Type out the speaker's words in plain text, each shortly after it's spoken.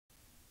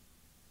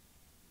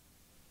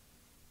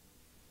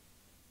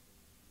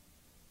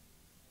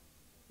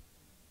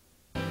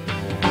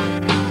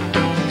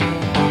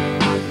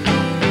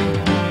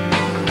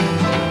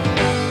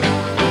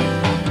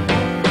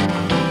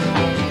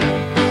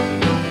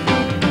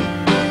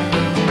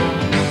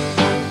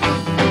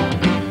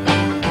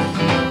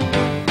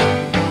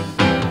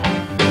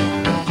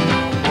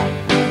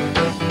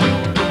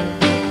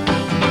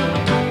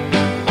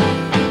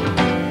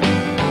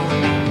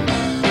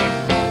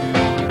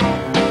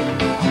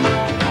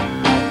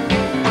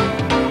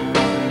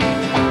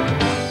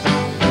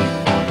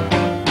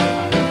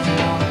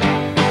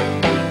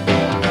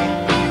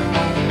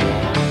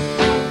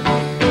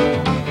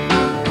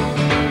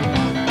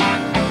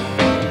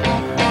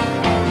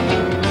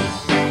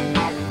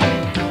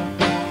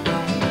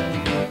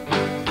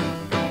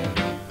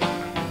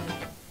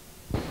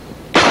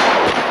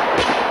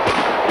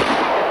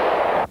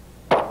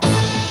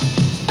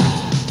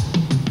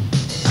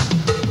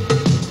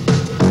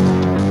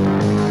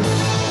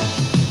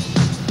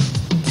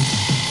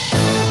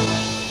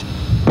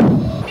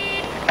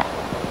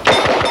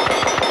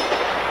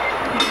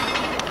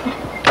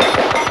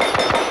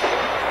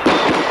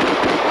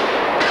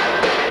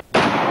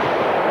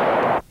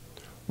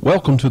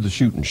Welcome to the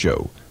Shootin'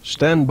 Show.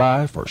 Stand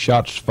by for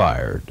shots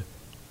fired.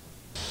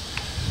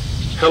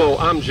 Hello,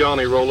 I'm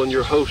Johnny Rowland,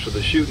 your host of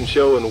the Shootin'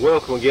 Show, and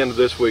welcome again to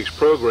this week's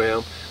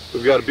program.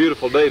 We've got a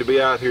beautiful day to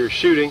be out here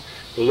shooting.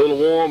 A little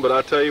warm, but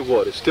I tell you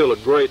what, it's still a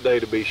great day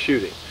to be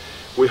shooting.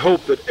 We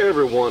hope that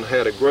everyone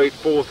had a great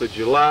 4th of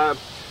July.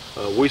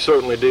 We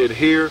certainly did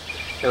here.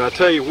 And I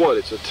tell you what,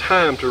 it's a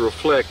time to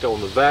reflect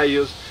on the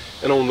values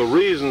and on the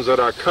reasons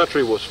that our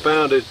country was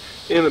founded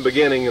in the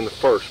beginning in the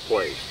first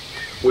place.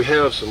 We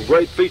have some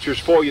great features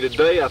for you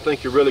today. I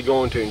think you're really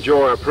going to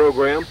enjoy our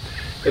program.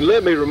 And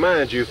let me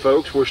remind you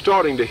folks, we're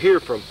starting to hear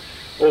from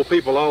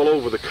people all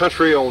over the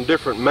country on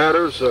different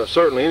matters.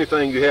 Certainly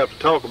anything you have to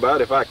talk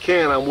about. If I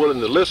can, I'm willing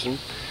to listen.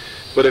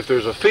 But if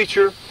there's a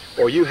feature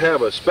or you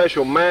have a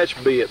special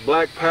match, be it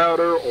black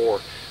powder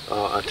or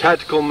a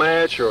tactical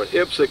match or an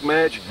IPSC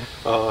match,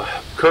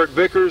 Kurt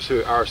Vickers,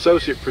 our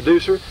associate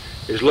producer,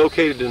 is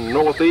located in the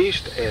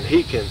Northeast, and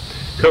he can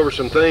cover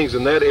some things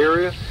in that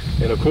area.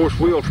 And of course,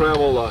 we'll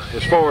travel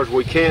as far as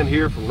we can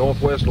here from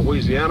Northwest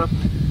Louisiana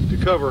to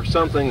cover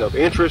something of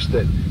interest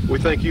that we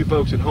think you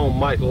folks at home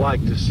might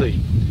like to see.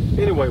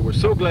 Anyway, we're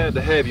so glad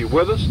to have you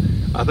with us.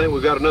 I think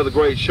we've got another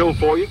great show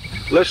for you.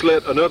 Let's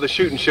let another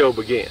shooting show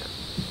begin.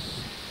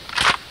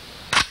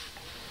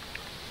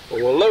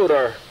 Well, we'll load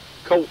our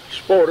Colt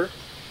Sporter.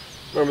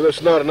 Remember, this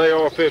is not an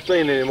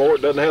AR-15 anymore.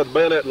 It doesn't have the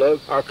bayonet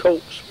lug. Our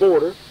Colt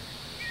Sporter.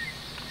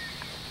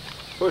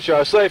 Push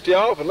our safety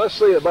off, and let's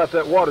see about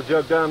that water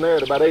jug down there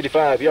at about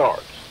 85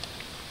 yards.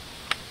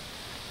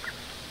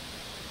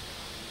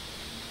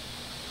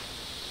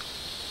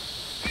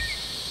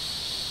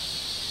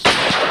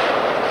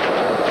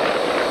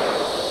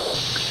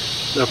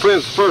 Now,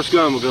 friends, the first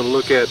gun we're going to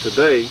look at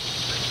today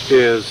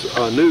is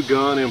a new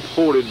gun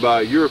imported by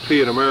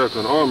European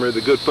American Armory,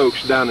 the good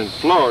folks down in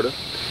Florida.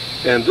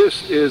 And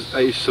this is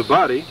a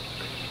Sabati.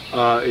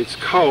 It's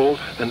called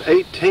an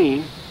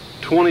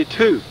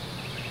 1822.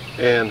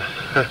 And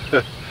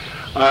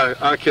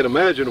I can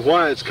imagine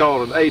why it's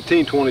called an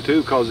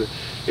 1822, because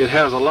it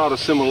has a lot of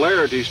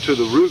similarities to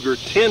the Ruger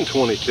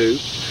 1022.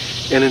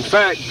 And in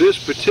fact,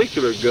 this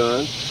particular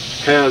gun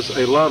has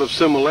a lot of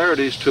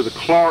similarities to the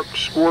Clark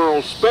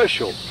Squirrel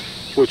Special,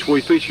 which we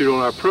featured on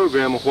our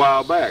program a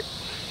while back.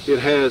 It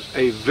has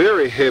a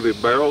very heavy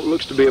barrel. It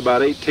looks to be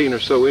about 18 or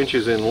so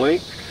inches in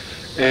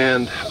length.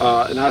 And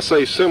I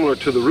say similar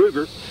to the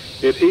Ruger,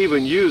 it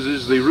even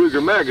uses the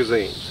Ruger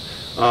magazines.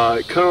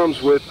 It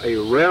comes with a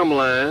ram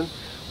line,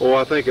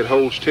 I think it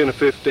holds 10 or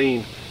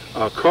 15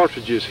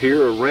 cartridges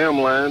here, a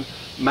ram line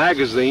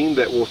magazine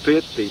that will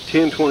fit the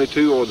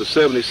 1022 or the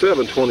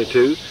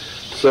 7722.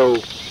 So,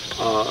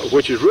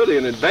 which is really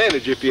an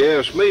advantage if you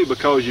ask me,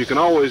 because you can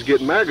always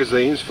get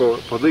magazines for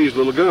these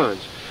little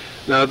guns.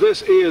 Now,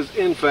 this is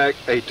in fact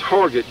a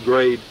target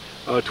grade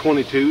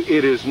 22.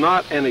 It is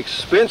not an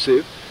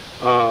expensive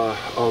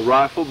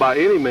rifle by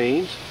any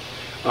means.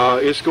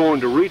 It's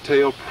going to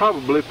retail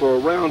probably for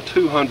around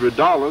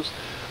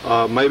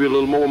 $200, maybe a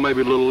little more, maybe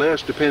a little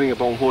less, depending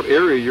upon what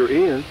area you're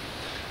in.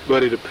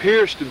 But it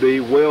appears to be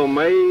well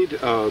made.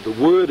 The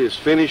wood is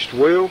finished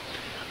well.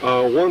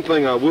 One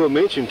thing I will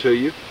mention to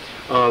you,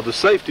 the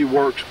safety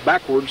works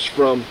backwards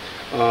from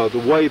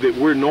the way that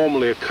we're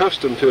normally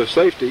accustomed to a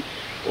safety.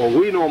 Or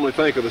we normally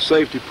think of the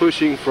safety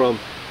pushing from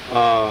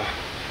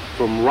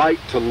right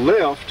to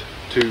left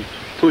to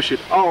push it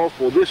off.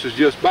 Well, this is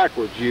just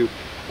backwards.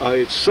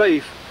 It's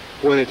safe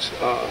when it's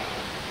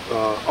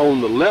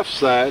on the left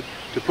side.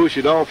 To push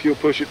it off, you'll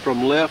push it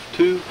from left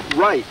to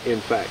right, in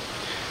fact.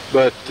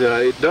 But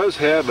it does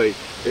have a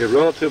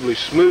relatively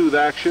smooth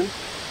action,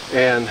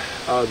 and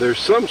there's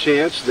some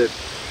chance that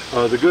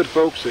the good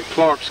folks at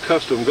Clark's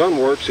Custom Gun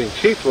Works in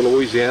Keithville,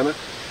 Louisiana,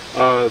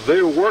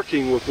 they're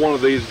working with one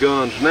of these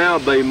guns now.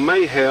 They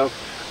may have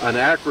an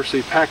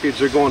accuracy package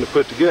they're going to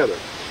put together.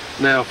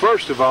 Now,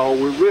 first of all,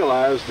 we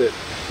realize that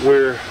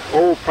we're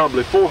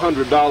probably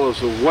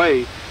 $400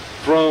 away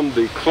from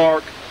the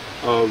Clark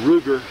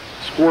Ruger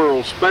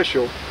Squirrel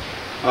Special,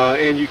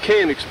 and you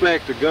can't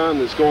expect a gun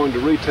that's going to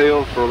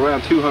retail for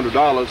around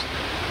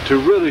 $200 to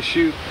really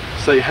shoot,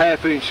 say,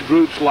 half-inch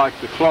groups like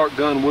the Clark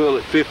gun will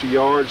at 50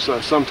 yards,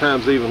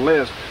 sometimes even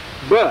less.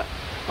 But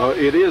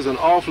it is an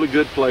awfully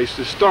good place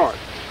to start.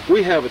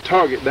 We have a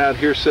target down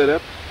here set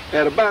up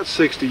at about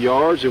 60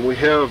 yards, and we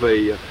have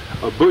a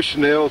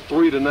Bushnell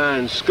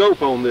 3-9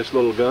 scope on this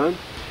little gun.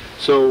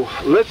 So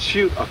let's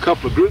shoot a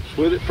couple of groups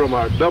with it from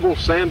our double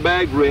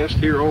sandbag rest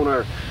here on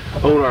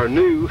our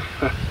new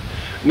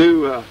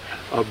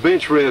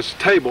bench rest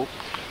table,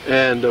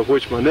 and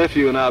which my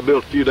nephew and I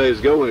built a few days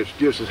ago, and it's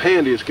just as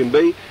handy as can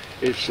be.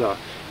 It's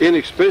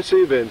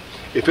inexpensive, and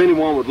if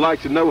anyone would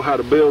like to know how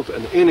to build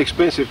an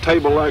inexpensive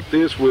table like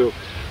this, we'll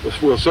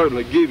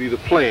certainly give you the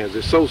plans.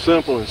 It's so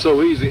simple and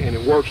so easy, and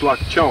it works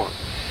like a charm.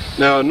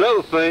 Now,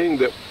 another thing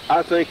that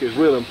I think is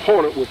real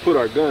important, we'll put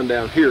our gun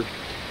down here.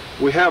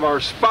 We have our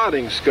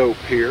spotting scope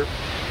here,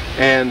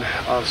 and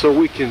so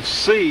we can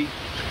see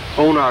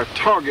on our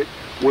target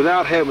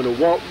without having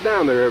to walk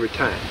down there every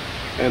time.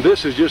 And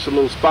this is just a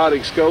little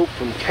spotting scope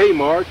from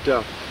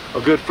Kmart.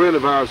 A good friend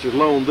of ours has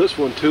loaned this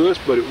one to us,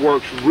 but it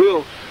works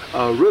real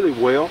really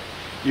well.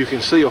 You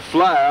can see a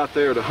fly out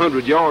there at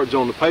 100 yards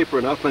on the paper,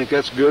 and I think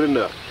that's good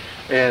enough.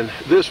 And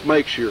this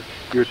makes your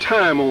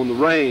time on the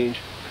range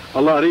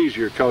a lot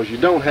easier, because you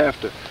don't have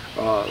to,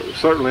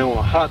 certainly on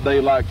a hot day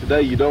like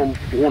today, you don't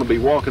want to be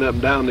walking up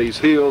and down these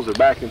hills or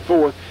back and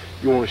forth.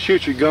 You want to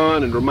shoot your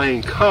gun and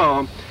remain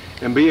calm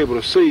and be able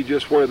to see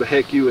just where the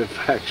heck you in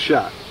fact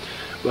shot.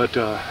 But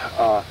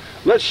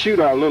let's shoot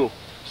our little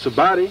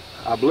Sabati,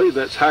 I believe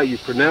that's how you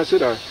pronounce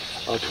it, our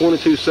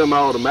 22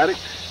 semi-automatic,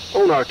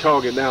 on our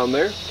target down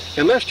there.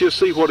 And let's just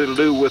see what it'll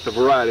do with a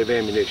variety of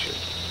ammunition.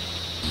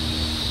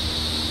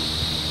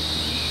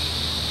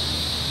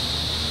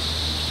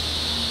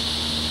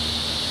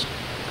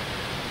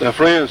 Now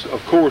friends,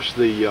 of course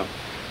we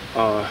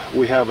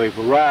have a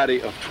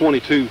variety of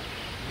 22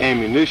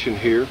 ammunition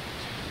here.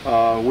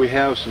 We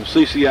have some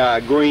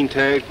CCI green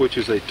tag, which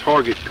is a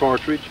target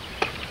cartridge.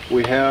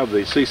 We have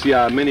the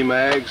CCI mini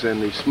mags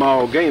and the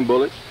small game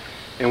bullets.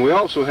 And we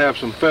also have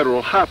some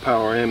Federal high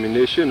power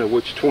ammunition, of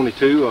which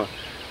 22,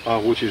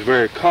 which is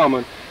very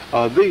common.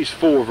 These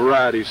four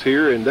varieties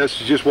here, and that's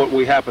just what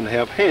we happen to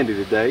have handy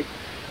today.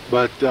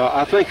 But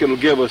I think it'll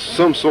give us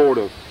some sort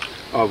of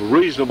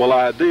reasonable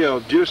idea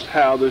of just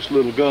how this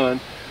little gun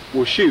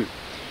will shoot.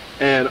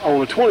 And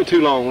on a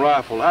 22 long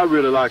rifle, I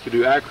really like to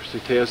do accuracy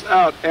tests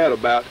out at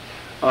about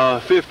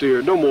 50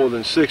 or no more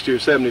than 60 or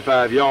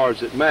 75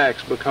 yards at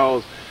max,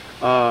 because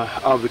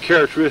of the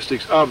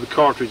characteristics of the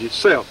cartridge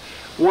itself.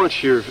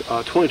 Once your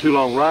 22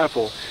 long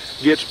rifle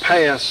gets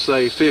past,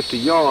 say, 50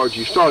 yards,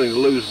 you're starting to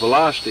lose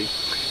velocity.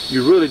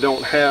 You really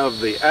don't have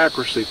the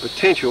accuracy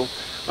potential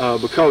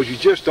because you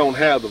just don't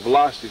have the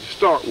velocity to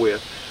start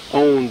with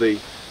on the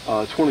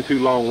 22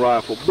 long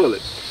rifle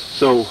bullet.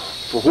 So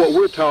for what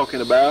we're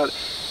talking about,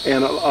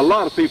 and a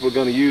lot of people are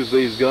going to use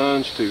these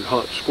guns to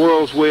hunt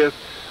squirrels with,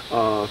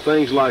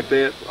 things like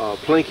that,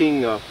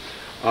 plinking.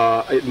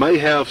 It may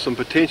have some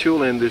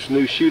potential in this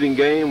new shooting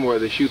game where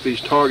they shoot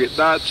these target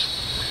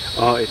dots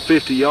at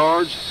 50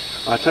 yards.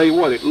 I tell you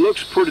what, it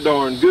looks pretty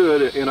darn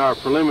good in our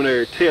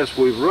preliminary tests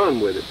we've run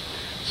with it.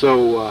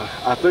 So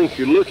I think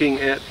you're looking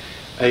at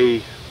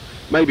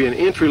maybe an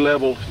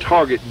entry-level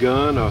target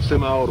gun, a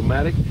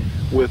semi-automatic,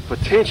 with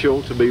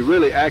potential to be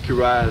really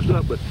accurized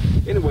up. But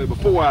anyway,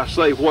 before I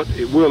say what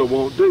it will or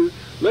won't do,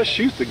 let's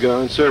shoot the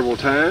gun several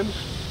times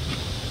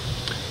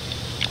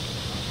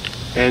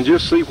and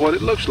just see what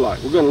it looks like.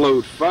 We're going to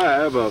load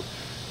 5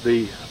 of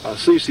the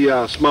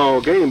CCI small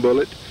game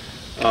bullet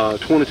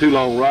 22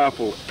 long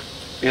rifle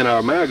in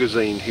our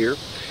magazine here,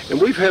 and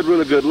we've had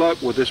really good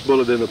luck with this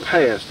bullet in the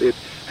past. It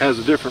has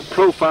a different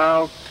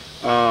profile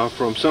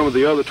from some of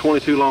the other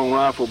 22 long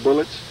rifle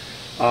bullets,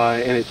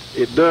 and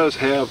it does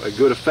have a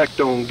good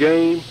effect on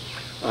game.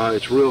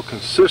 It's real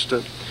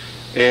consistent,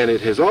 and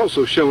it has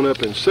also shown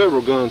up in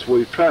several guns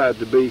we've tried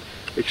to be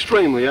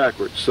extremely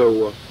accurate.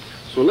 So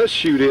let's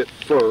shoot it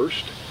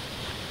first,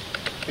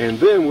 and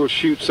then we'll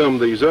shoot some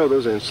of these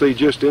others and see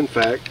just in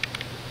fact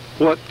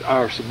what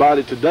our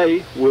Sabati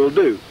today will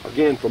do.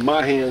 Again, from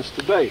my hands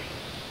today.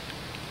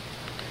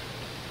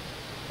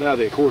 Now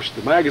then, of course,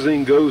 the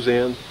magazine goes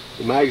in.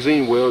 The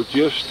magazine will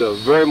just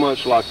very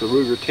much like the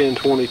Ruger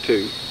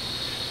 1022.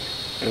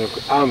 And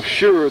I'm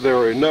sure there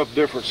are enough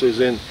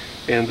differences in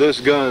this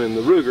gun and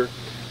the Ruger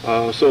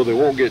so they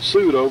won't get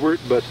sued over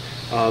it, but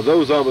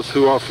those of us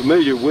who are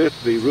familiar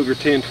with the Ruger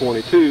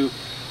 1022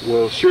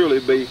 will surely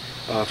be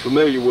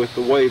familiar with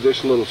the way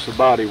this little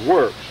Sabati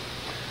works.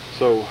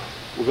 So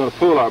we're going to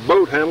pull our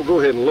bolt handle, go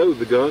ahead and load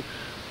the gun,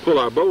 pull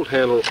our bolt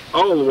handle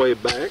all the way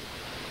back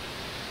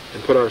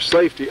and put our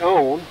safety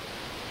on.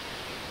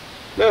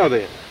 Now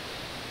then,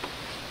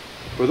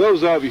 for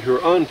those of you who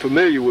are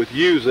unfamiliar with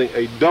using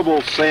a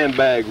double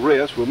sandbag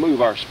rest, we'll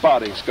move our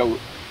spotting scope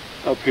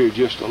up here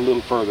just a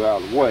little further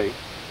out of the way.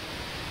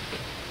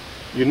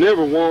 You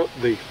never want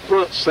the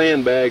front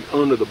sandbag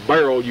under the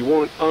barrel, you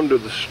want it under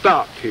the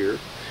stock here.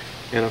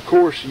 And of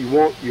course you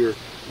want your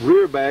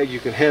rear bag, you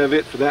can have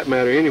it for that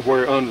matter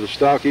anywhere under the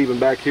stock, even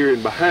back here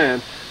and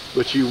behind,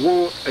 but you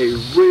want a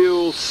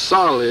real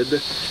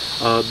solid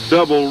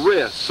double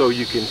rest so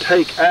you can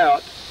take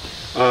out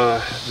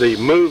the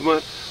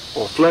movement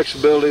or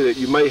flexibility that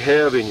you may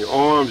have in your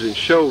arms and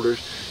shoulders.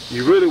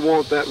 You really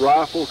want that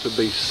rifle to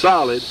be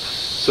solid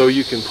so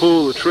you can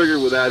pull the trigger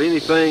without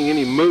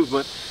any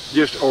movement,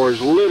 or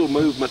as little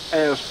movement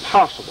as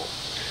possible.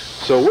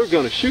 So we're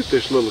going to shoot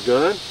this little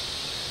gun,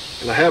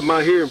 and I have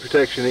my hearing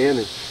protection in,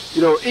 and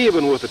you know,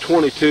 even with a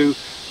 22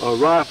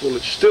 rifle,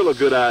 it's still a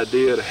good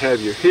idea to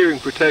have your hearing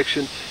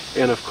protection,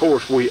 and of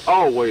course we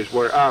always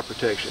wear eye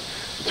protection.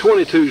 The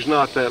 22 is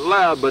not that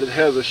loud, but it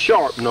has a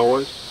sharp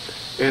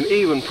noise, and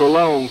even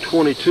prolonged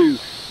 22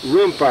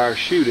 rimfire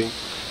shooting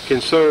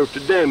can serve to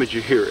damage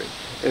your hearing.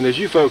 And as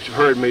you folks have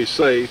heard me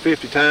say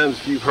 50 times,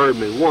 if you've heard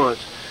me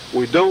once,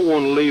 we don't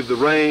want to leave the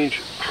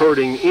range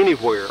hurting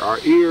anywhere, our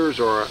ears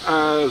or our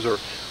eyes or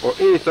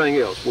anything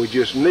else. We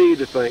just need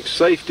to think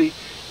safety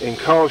and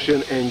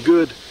caution and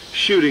good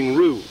shooting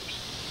rules.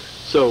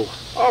 So,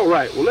 all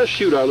right, well, let's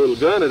shoot our little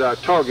gun at our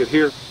target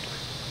here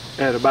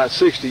at about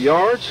 60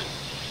 yards.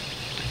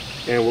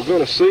 And we're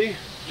going to see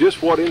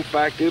just what in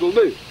fact it'll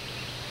do.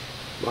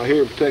 My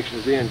hearing protection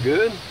is in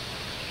good.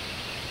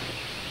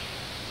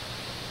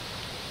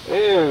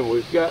 And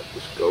we've got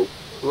the scope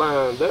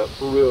lined up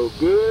real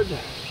good. And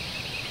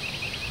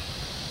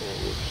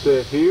we'll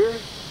sit here.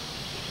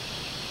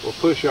 We'll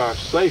push our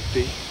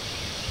safety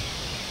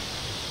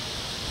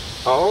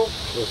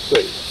off. Let's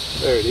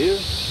see. There it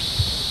is.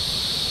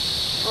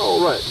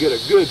 All right, get a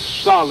good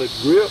solid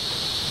grip.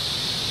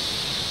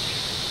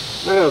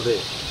 Now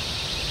then.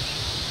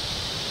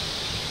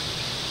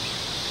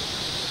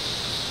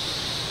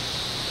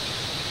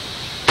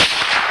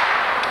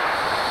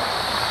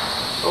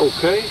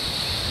 Okay.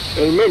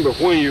 And remember,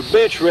 when you're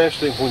bench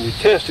resting, when you're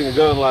testing a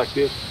gun like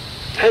this,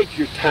 take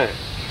your time.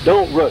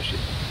 Don't rush it.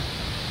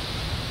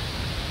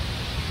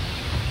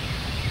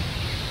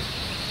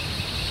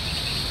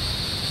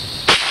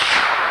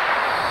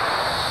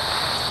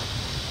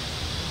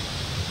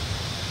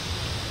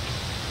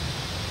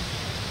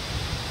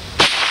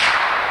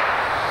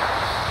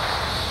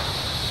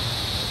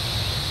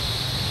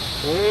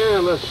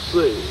 And let's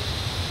see.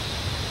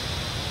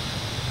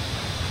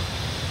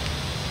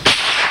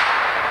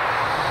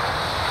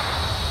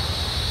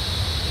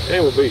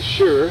 And we'll be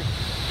sure.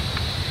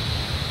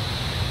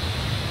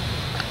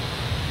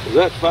 Is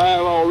that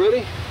 5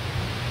 already?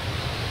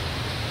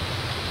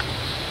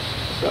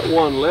 Got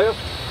one left.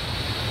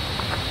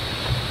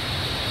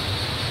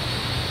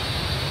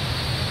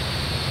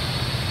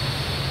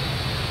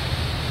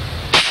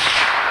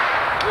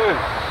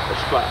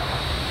 That's 5.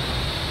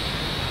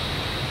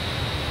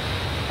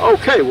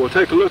 Okay, we'll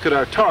take a look at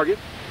our target.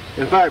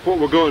 In fact, what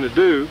we're going to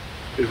do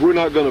is we're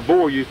not going to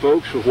bore you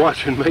folks with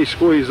watching me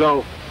squeeze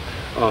off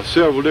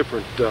several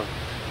different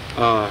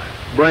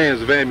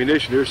brands of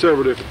ammunition. There are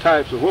several different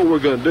types. And what we're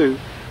going to do,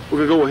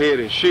 we're going to go ahead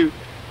and shoot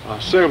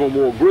several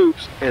more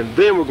groups, and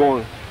then we're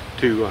going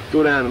to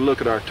go down and look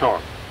at our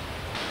target.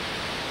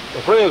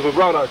 Well, friends, we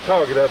brought our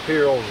target up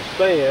here on the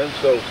stand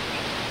so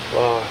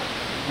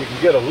you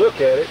can get a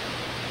look at it.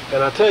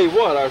 And I tell you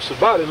what, our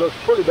body looks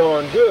pretty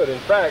darn good. In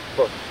fact,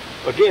 for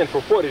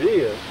what it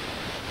is,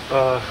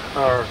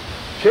 our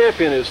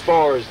champion as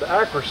far as the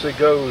accuracy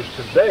goes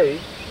today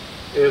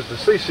is the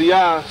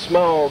CCI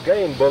small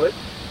game bullet.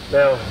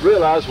 Now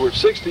realize we're at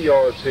 60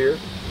 yards here,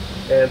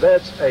 and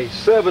that's a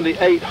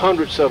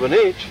 78/100ths of an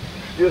inch,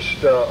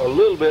 just a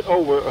little bit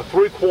over a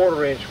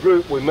 3/4 inch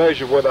group we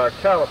measure with our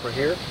caliper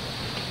here.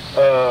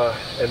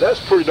 And that's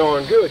pretty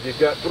darn good. You've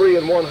got 3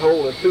 in one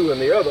hole and 2 in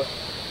the other,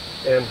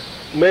 and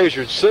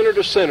measured center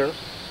to center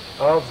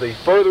of the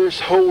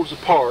furthest holes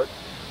apart,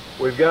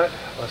 we've got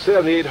a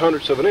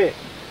 78/100ths of an inch.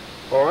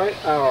 All right,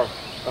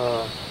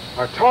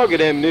 our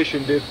target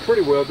ammunition did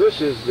pretty well.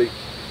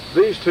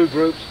 These two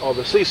groups are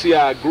the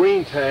CCI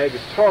green tag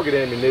target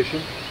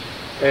ammunition,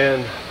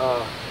 and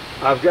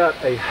I've got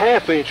a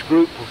 1/2 inch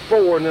group for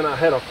 4, and then I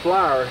had a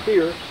flyer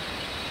here.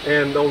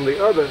 And on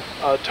the other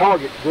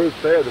target group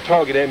there, the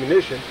target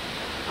ammunition,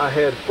 I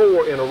had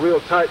 4 in a real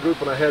tight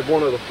group, and I had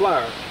 1 other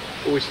flyer.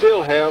 But we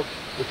still have,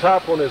 the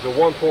top one is a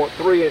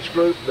 1.3 inch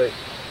group. The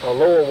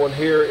lower one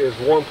here is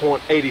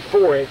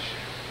 1.84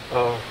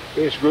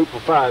 inch group for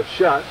 5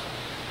 shots.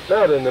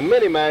 Now then, the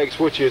Mini Mags,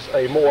 which is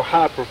a more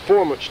high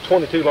performance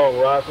 22 long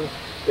rifle,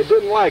 it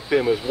didn't like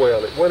them as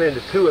well. It went into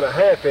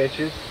 2.5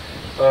 inches.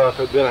 If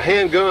it had been a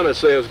handgun, I'd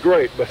say it's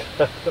great, but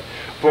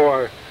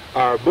for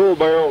our bull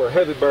barrel or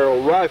heavy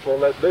barrel rifle,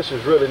 this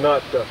is really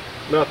not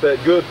that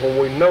good when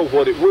we know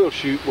what it will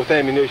shoot with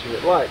ammunition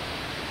it likes.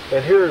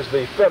 And here's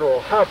the Federal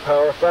High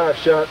Power 5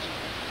 shots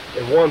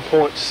at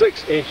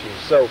 1.6 inches.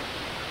 So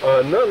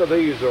none of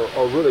these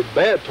are really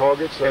bad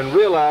targets, and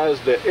realize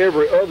that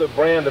every other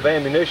brand of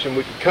ammunition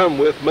we could come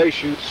with may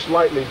shoot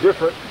slightly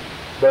different,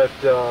 but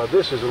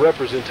this is a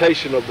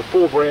representation of the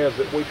 4 brands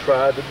that we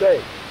tried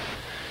today.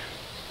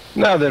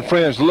 Now then,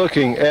 friends,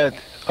 looking at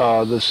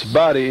this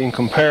body in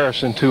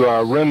comparison to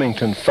our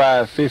Remington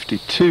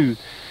 552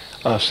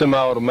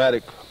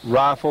 semi-automatic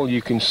rifle,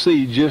 you can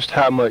see just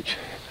how much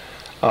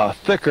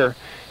thicker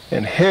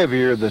and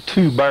heavier the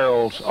 2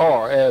 barrels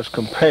are as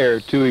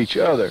compared to each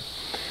other.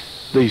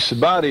 The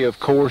Sabati, of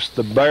course,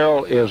 the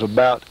barrel is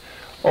about,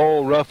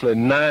 roughly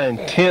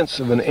 9/10ths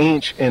of an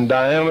inch in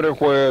diameter,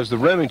 whereas the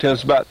Remington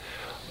is about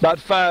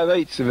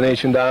 5/8ths of an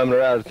inch in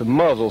diameter out at the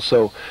muzzle.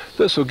 So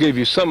this will give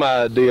you some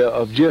idea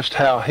of just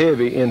how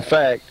heavy, in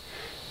fact,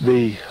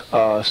 the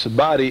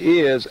Sabati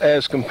is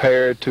as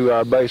compared to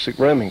our basic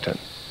Remington.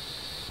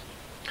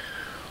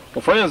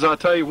 Well, friends, I'll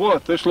tell you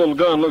what, this little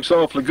gun looks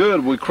awfully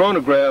good. We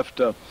chronographed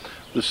the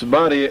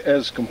Sabati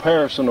as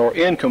comparison, or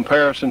in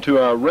comparison, to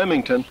our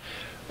Remington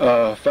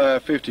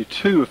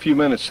 552 a few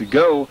minutes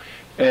ago,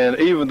 and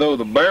even though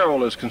the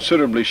barrel is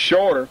considerably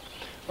shorter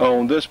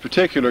on this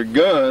particular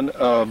gun,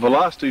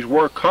 velocities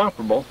were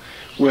comparable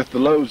with the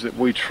loads that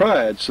we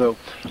tried. So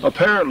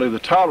apparently the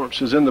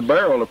tolerances in the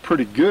barrel are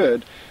pretty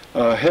good,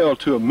 held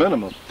to a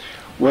minimum.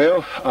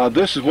 Well,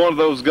 this is one of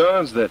those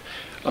guns that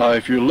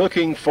if you're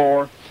looking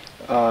for,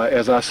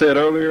 as I said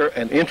earlier,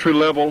 an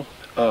entry-level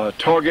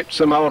target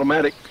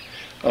semi-automatic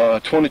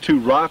 22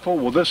 rifle,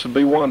 well, this would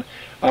be one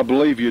I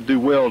believe you'd do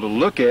well to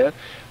look at.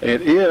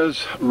 It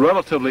is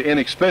relatively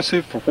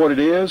inexpensive for what it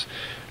is,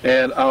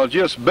 and I'll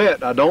just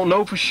bet, I don't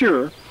know for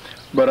sure,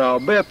 but I'll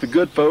bet the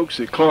good folks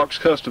at Clark's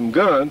Custom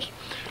Guns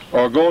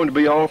are going to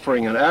be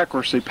offering an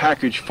accuracy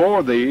package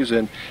for these,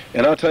 and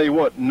I'll tell you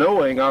what,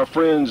 knowing our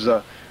friends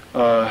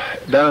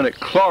down at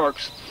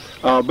Clark's,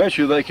 I'll bet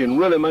you they can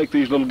really make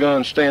these little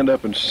guns stand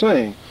up and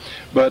sing.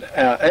 But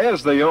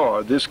as they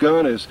are, this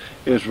gun is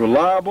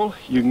reliable.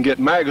 You can get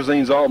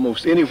magazines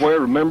almost anywhere.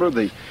 Remember,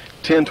 the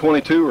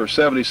 1022 or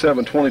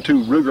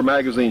 7722 Ruger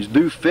magazines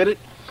do fit it,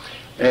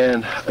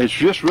 and it's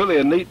just really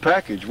a neat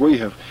package. We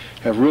have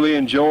really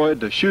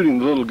enjoyed shooting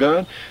the little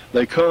gun.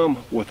 They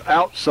come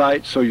without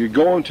sights, so you're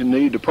going to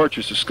need to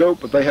purchase a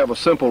scope, but they have a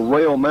simple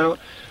rail mount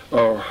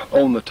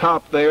on the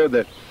top there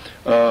that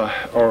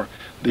or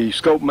the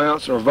scope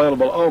mounts are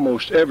available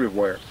almost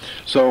everywhere.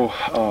 So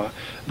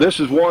this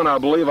is one I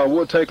believe I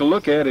would take a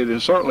look at. It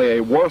is certainly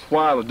a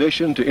worthwhile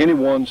addition to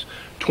anyone's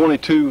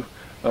 22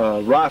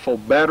 rifle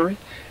battery,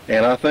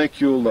 and I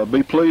think you'll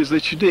be pleased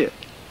that you did.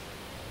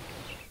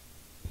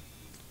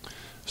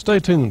 Stay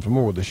tuned for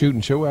more of the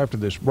Shootin' Show after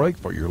this break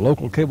for your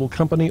local cable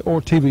company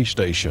or TV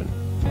station.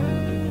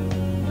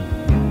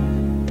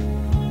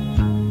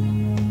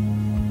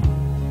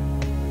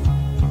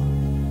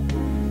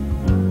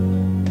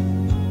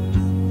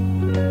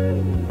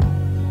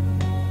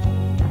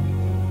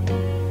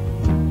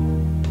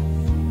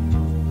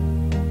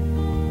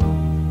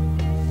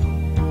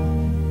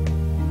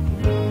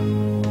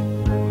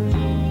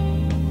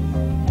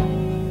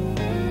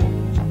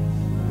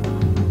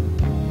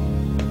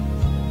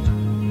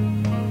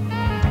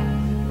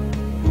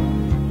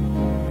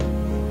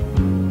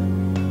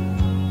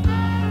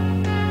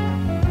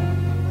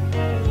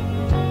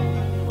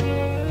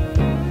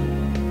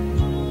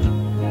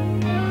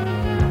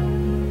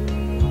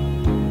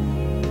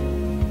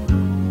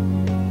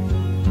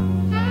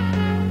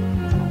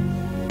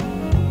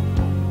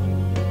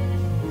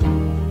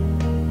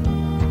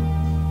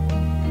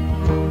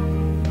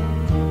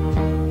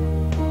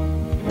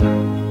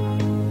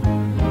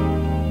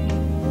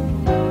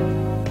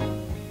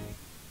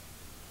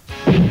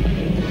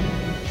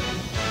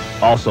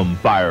 Awesome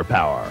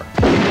firepower,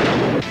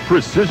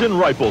 precision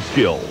rifle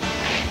skills.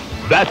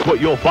 That's what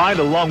you'll find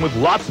along with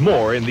lots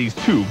more in these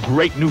two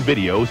great new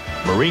videos,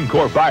 Marine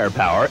Corps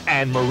Firepower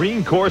and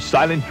Marine Corps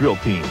Silent Drill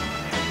Team.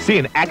 See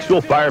an actual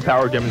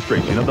firepower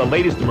demonstration of the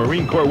latest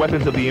Marine Corps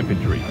weapons of the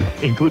infantry,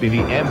 including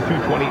the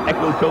M220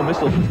 Echo-Tow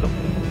missile system,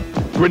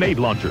 grenade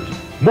launchers,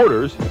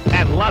 mortars,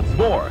 and lots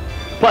more.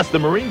 Plus the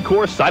Marine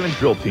Corps Silent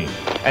Drill Team,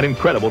 an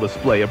incredible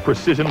display of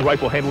precision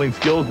rifle handling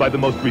skills by the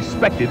most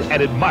respected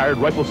and admired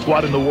rifle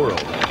squad in the world.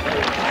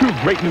 Two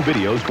great new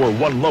videos for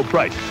one low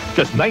price,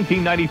 just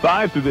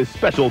 $19.95 through this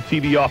special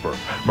TV offer.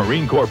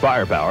 Marine Corps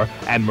Firepower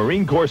and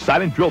Marine Corps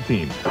Silent Drill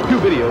Team. Two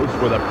videos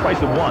for the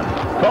price of one.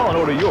 Call and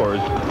order yours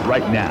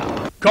right now.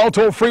 Call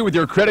toll-free with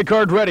your credit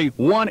card ready,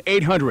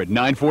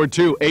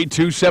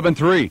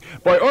 1-800-942-8273.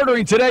 By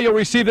ordering today, you'll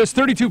receive this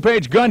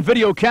 32-page gun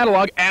video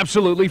catalog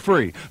absolutely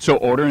free. So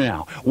order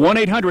now,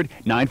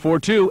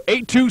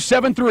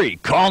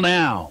 1-800-942-8273. Call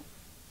now.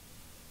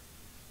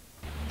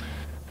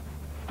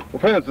 Well,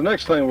 friends, the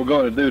next thing we're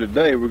going to do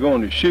today, we're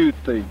going to shoot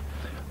the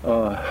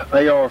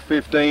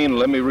AR-15.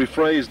 Let me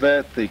rephrase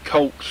that, the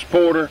Colt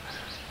Sporter.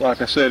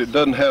 Like I said, it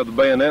doesn't have the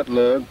bayonet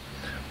lug.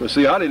 But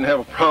see, I didn't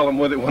have a problem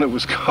with it when it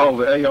was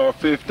called the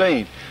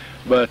AR-15,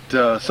 but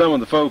some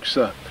of the folks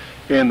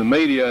in the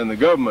media and the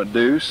government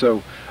do.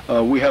 So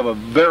we have a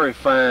very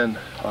fine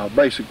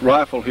basic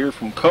rifle here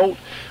from Colt.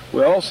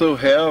 We also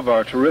have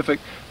our terrific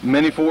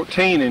Mini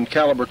 14 in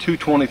caliber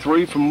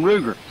 .223 from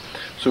Ruger.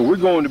 So we're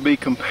going to be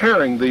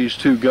comparing these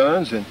two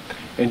guns in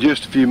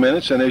just a few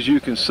minutes, and as you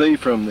can see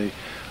from the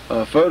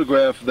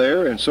photograph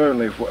there, and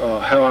certainly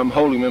how I'm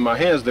holding them in my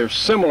hands, they're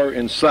similar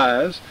in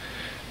size.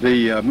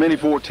 The Mini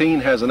 14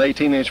 has an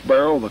 18-inch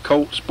barrel. The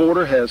Colt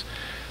Sporter has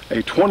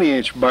a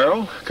 20-inch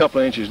barrel, a couple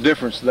of inches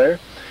difference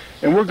there.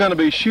 And we're going to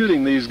be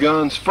shooting these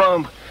guns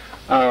from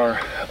our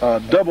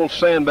double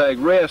sandbag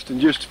rest in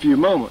just a few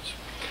moments.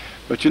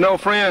 But you know,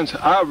 friends,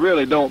 I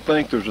really don't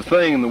think there's a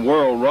thing in the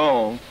world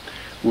wrong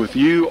with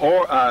you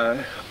or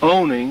I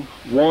owning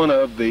one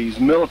of these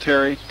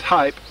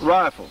military-type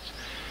rifles.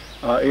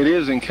 It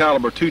is in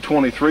caliber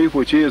 .223,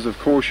 which is, of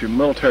course, your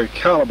military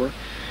caliber.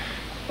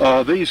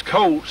 These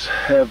Colts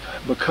have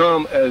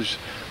become as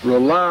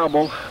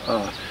reliable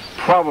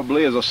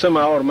probably as a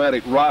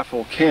semi-automatic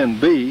rifle can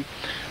be.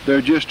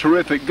 They're just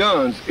terrific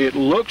guns. It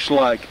looks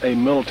like a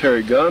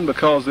military gun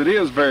because it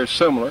is very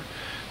similar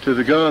to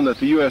the gun that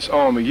the U.S.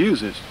 Army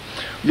uses.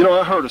 You know,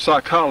 I heard a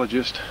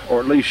psychologist, or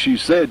at least she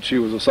said she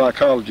was a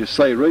psychologist,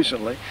 say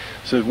recently,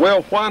 said,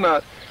 well, why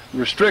not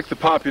restrict the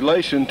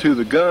population to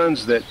the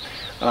guns that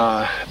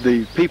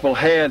the people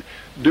had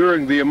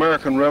during the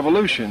American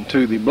Revolution,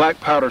 to the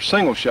black powder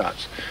single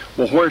shots.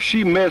 Well, where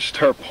she missed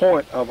her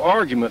point of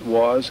argument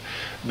was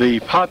the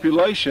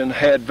population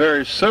had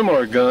very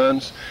similar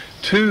guns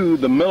to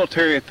the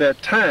military at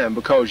that time,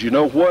 because you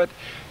know what?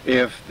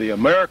 if the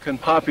American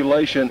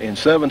population in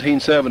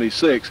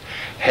 1776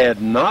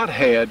 had not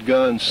had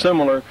guns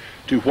similar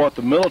to what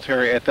the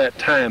military at that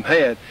time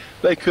had,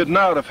 they could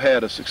not have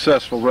had a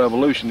successful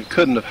revolution. It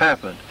couldn't have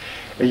happened.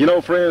 And you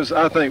know, friends,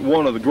 I think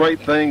one of the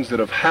great things that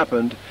have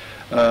happened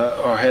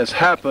or has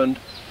happened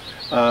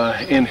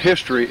in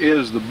history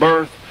is the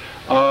birth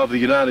of the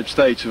United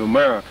States of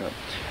America.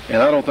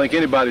 And I don't think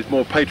anybody's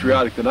more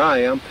patriotic than I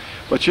am.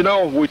 But you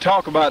know, we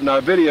talk about in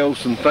our videos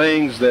some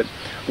things that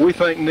we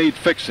think need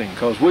fixing,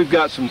 because we've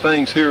got some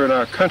things here in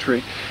our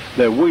country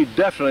that we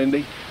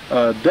definitely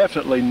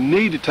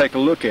need to take a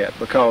look at,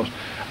 because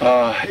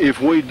if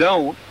we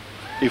don't,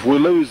 if we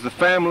lose the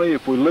family,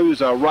 if we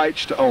lose our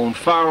rights to own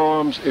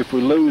firearms, if we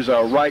lose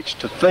our rights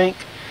to think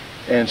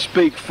and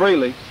speak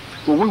freely,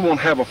 well, we won't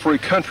have a free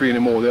country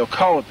anymore. They'll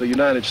call it the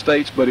United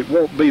States, but it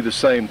won't be the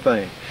same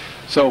thing.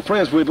 So,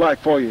 friends, we'd like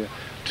for you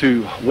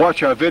to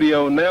watch our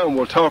video now, and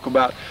we'll talk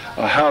about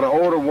how to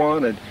order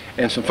one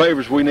and some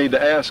favors we need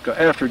to ask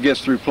after it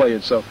gets through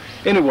playing. So,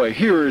 anyway,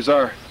 here is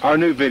our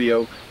new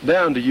video,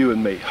 Down to You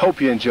and Me.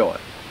 Hope you enjoy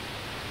it.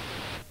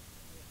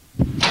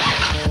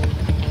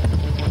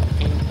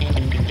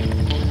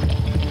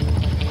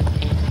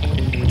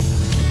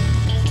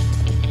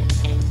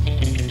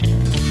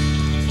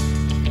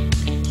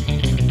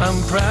 I'm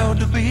proud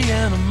to be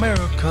an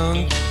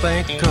American,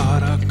 thank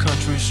God our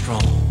country's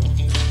strong.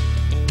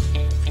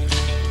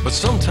 But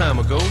some time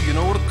ago, you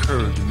know, it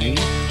occurred to me,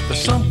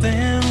 there's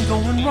something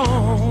going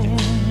wrong.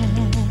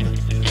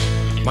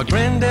 My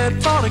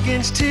granddad fought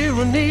against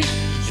tyranny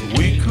so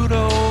we could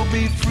all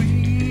be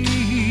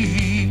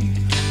free.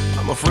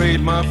 I'm afraid,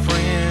 my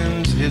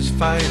friends, his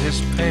fight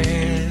has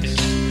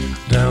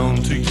passed down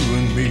to you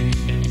and me,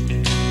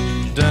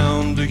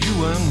 down to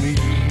you and me.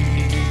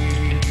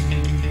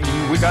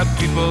 We got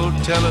people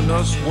telling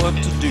us what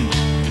to do,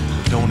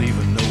 but don't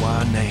even know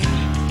our name.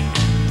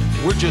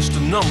 We're just a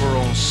number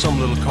on some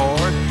little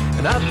card,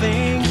 and I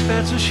think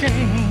that's a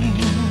shame.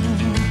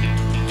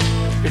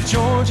 If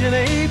George and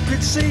Abe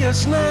could see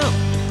us now,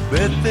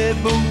 bet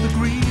they'd both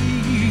agree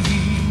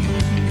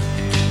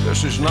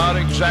this is not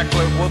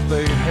exactly what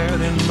they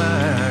had in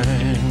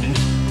mind.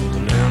 The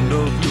land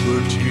of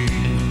liberty,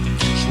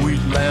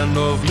 sweet land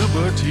of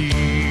liberty.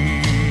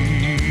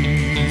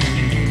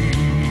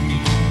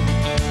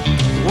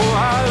 Oh,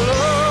 I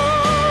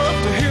love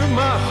to hear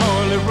my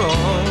Harley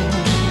run.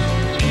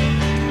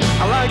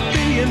 I like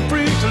being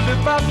free to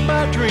live out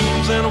my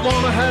dreams, and I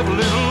want to have a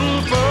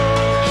little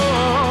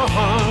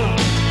fun.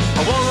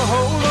 I want to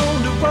hold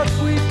on to what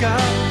we've got,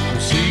 from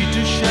sea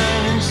to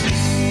shining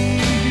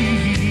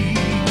sea.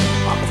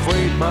 I'm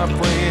afraid, my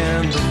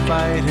friend, the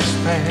fight has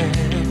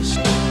passed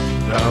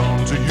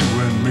down to you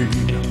and me.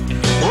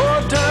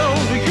 Oh, down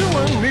to you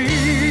and me.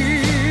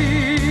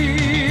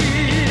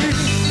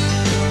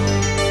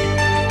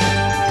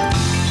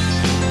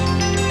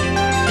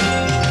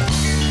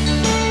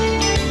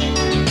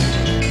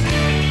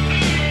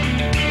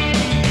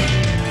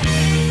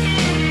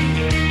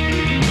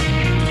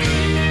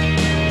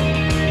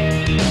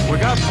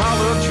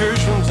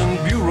 Politicians and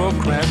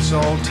bureaucrats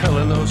all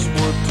telling us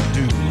what to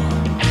do,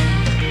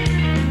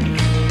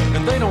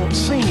 and they don't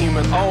seem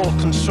at all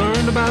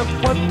concerned about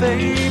what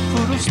they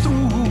put us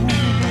through.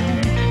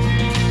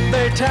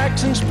 They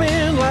tax and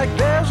spend like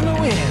there's no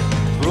end,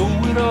 throw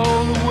it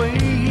all away.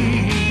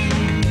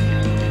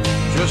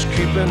 Just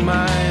keep in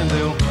mind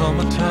there'll come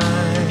a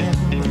time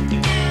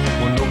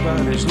when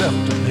nobody's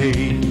left to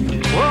pay.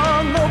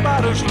 Oh,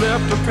 nobody's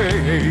left to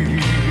pay.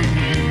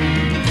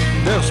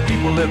 There's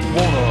people that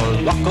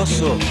wanna lock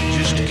us up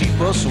just to keep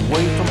us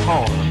away from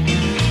harm.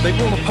 They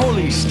want a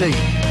police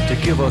state to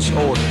give us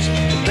orders,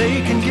 but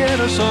they can get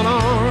us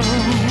unarmed.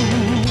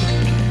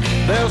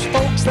 There's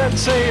folks that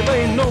say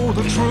they know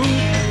the truth,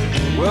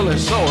 well, they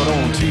saw it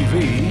on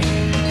TV.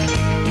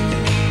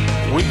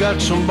 We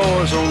got some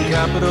boys on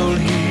Capitol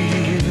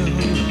Hill,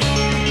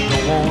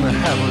 don't wanna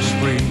have us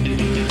free.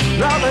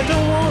 Now they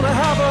don't wanna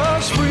have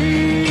us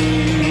free.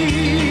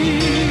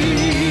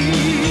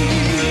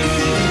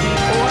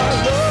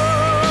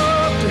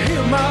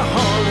 My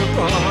Harley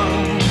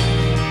run.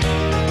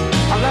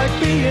 I like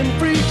being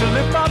free to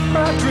live out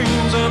my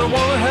dreams, and I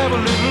want to have a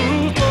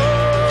little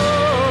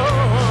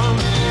fun.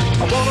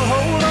 I want to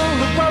hold on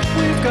to what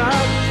we've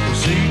got, from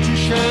sea to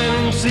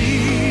shining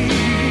sea.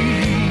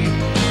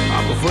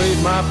 I'm afraid,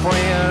 my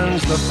friends,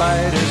 the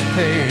fight is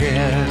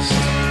past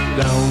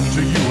down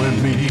to you and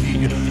me.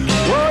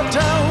 Oh,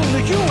 down to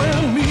you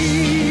and me.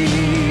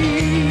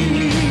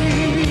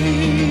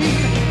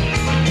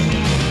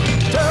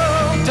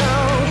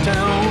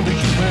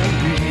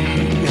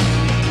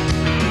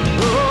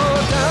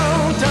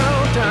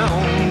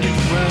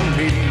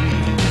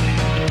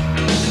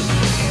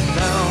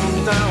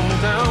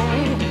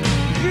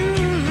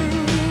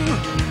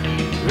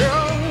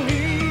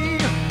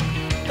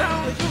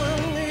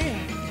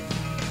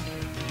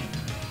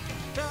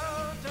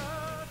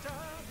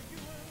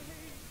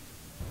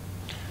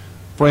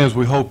 Friends,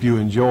 we hope you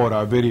enjoyed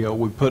our video.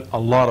 We put a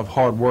lot of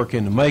hard work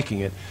into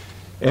making it,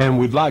 and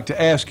we'd like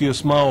to ask you a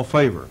small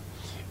favor.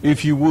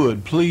 if you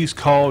would, please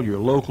call your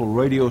local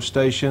radio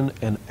station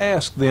and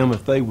ask them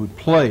if they would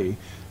play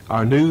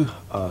our new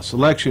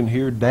selection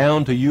here,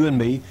 Down to You and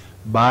Me,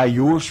 by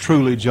yours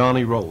truly,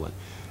 Johnny Rowland.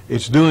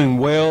 It's doing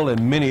well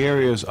in many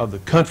areas of the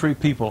country.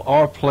 People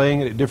are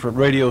playing it at different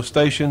radio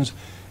stations,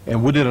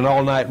 and we did an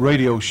all-night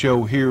radio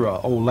show here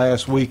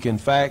last week, in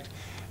fact,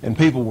 and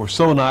people were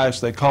so nice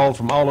they called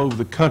from all over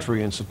the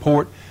country in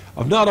support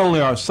of not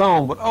only our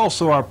song but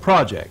also our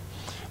project.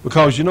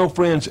 Because, you know,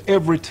 friends,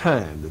 every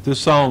time that this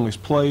song is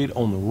played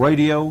on the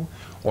radio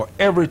or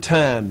every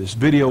time this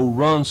video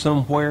runs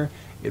somewhere,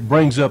 it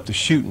brings up the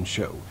shooting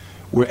show.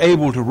 We're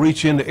able to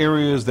reach into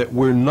areas that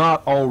we're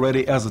not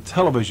already as a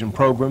television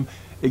program.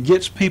 It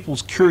gets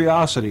people's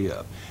curiosity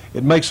up.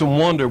 It makes them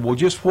wonder, well,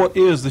 just what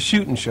is the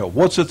shooting show?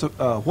 What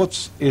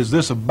is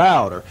this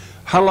about? Or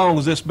how long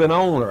has this been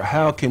on? Or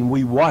how can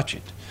we watch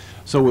it?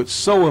 So it's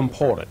so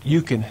important.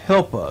 You can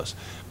help us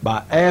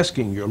by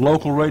asking your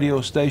local radio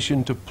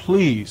station to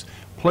please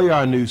play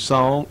our new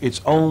song.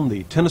 It's on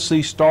the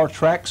Tennessee Star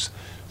Tracks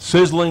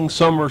Sizzling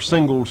Summer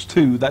Singles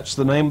 2. That's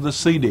the name of the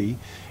CD.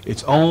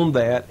 It's on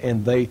that,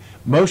 and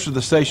most of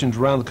the stations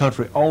around the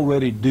country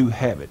already do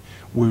have it.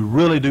 We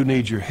really do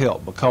need your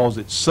help because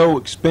it's so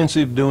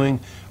expensive doing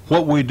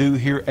what we do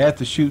here at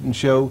the shooting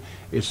show.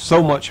 It's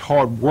so much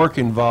hard work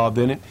involved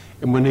in it,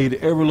 and we need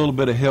every little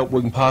bit of help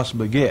we can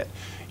possibly get.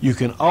 You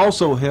can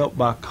also help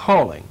by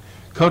calling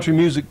Country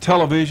Music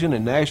Television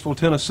in Nashville,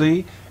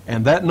 Tennessee,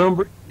 and that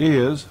number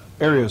is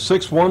area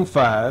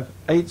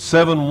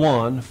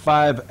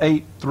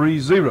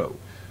 615-871-5830.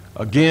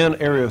 Again,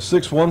 area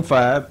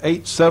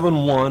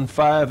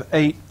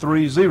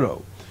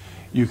 615-871-5830.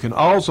 You can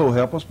also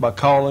help us by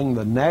calling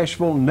the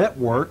Nashville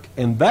Network,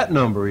 and that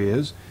number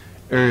is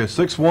area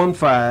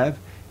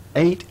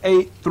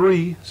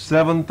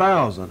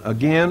 615-883-7000.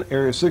 Again,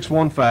 area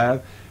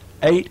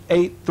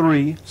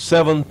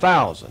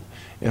 615-883-7000.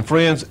 And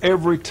friends,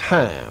 every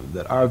time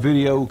that our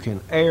video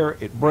can air,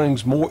 it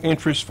brings more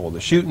interest for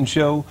the shooting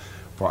show,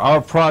 for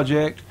our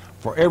project,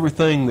 for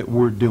everything that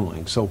we're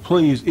doing. So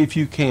please, if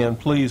you can,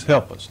 please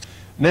help us.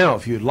 Now,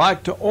 if you'd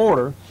like to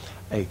order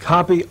a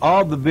copy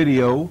of the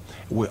video,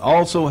 we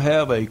also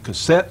have a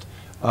cassette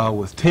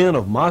with 10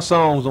 of my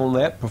songs on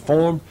that,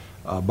 performed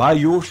by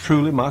yours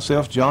truly,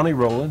 myself, Johnny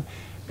Rowland.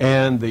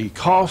 And the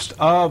cost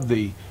of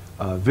the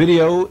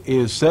video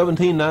is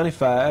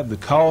 $17.95. The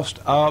cost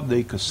of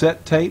the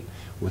cassette tape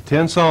with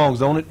 10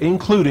 songs on it,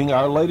 including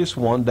our latest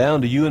one,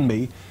 Down to You and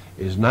Me,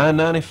 is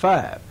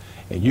 $9.95.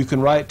 And you can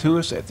write to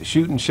us at the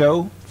Shooting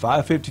Show,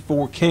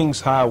 554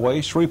 Kings Highway,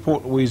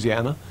 Shreveport,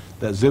 Louisiana.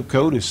 That zip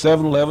code is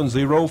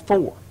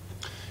 71104.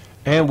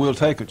 And we'll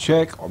take a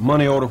check or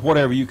money order,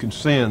 whatever you can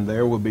send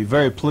there. We'll be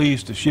very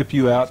pleased to ship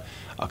you out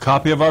a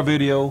copy of our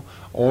video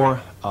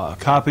or a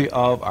copy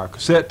of our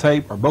cassette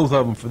tape, or both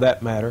of them for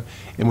that matter.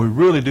 And we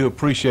really do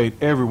appreciate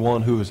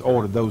everyone who has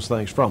ordered those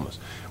things from us.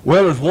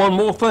 Well, there's one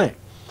more thing.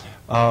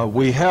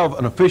 We have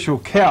an official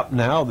cap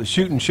now, the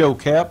Shooting Show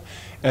cap.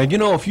 And you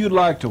know, if you'd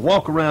like to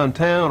walk around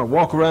town or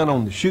walk around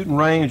on the shooting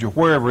range or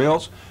wherever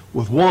else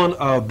with one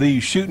of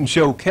these Shooting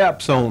Show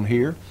caps on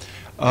here,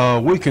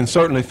 we can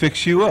certainly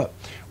fix you up.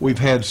 We've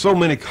had so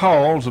many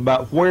calls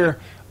about where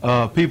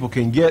people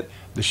can get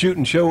the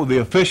Shooting Show, the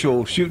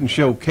official Shooting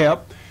Show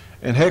cap,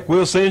 and heck,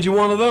 we'll send you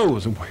one of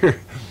those. And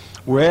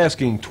we're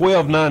asking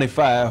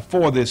 $12.95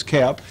 for this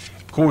cap.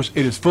 Of course,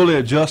 it is fully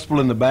adjustable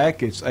in the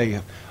back. It's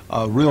a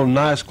real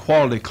nice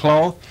quality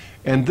cloth,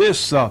 and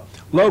this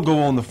logo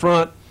on the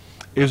front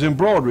is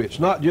embroidery. It's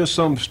not just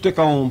some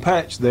stick-on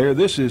patch there.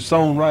 This is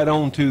sewn right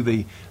onto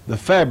the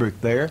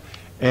fabric there.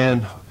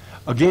 And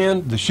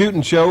again, the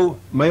Shooting Show,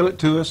 mail it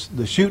to us,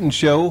 the Shooting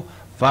Show,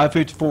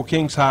 554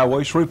 Kings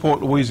Highway,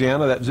 Shreveport,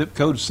 Louisiana. That zip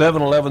code is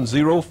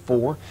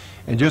 71104,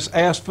 and just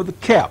ask for the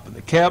cap.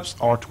 The caps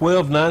are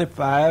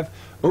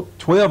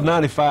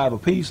 $12.95 a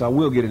piece. I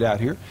will get it out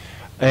here,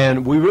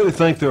 and we really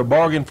think they're a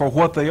bargain for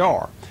what they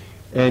are.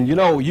 And you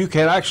know, you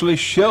can actually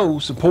show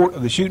support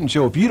of the Shooting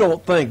Show. If you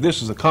don't think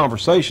this is a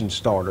conversation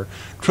starter,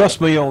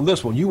 trust me on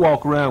this one. You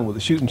walk around with a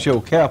Shooting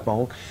Show cap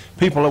on,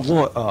 people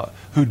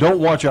who don't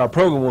watch our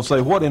program will say,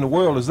 what in the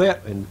world is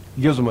that? And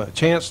it gives them a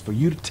chance for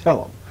you to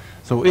tell them.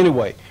 So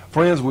anyway,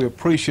 friends, we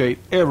appreciate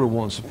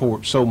everyone's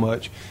support so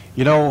much.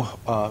 You know,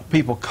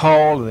 people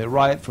call and they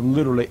write from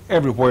literally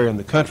everywhere in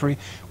the country.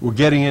 We're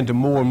getting into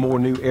more and more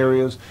new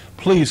areas.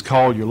 Please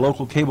call your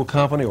local cable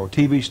company or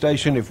TV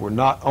station if we're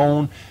not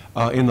on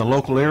in the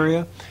local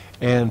area.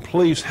 And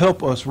please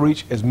help us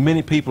reach as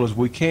many people as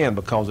we can,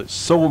 because it's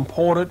so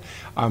important.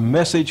 Our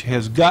message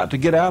has got to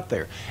get out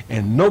there,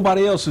 and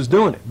nobody else is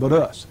doing it but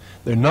us.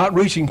 They're not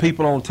reaching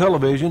people on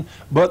television,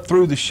 but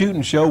through the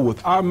Shooting Show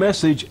with our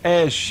message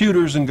as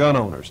shooters and gun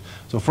owners.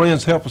 So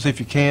friends, help us if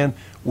you can.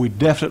 We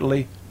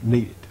definitely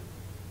need it.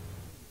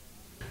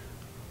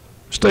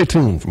 Stay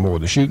tuned for more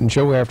of the Shooting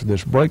Show after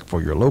this break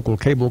for your local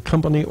cable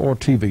company or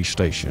TV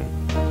station.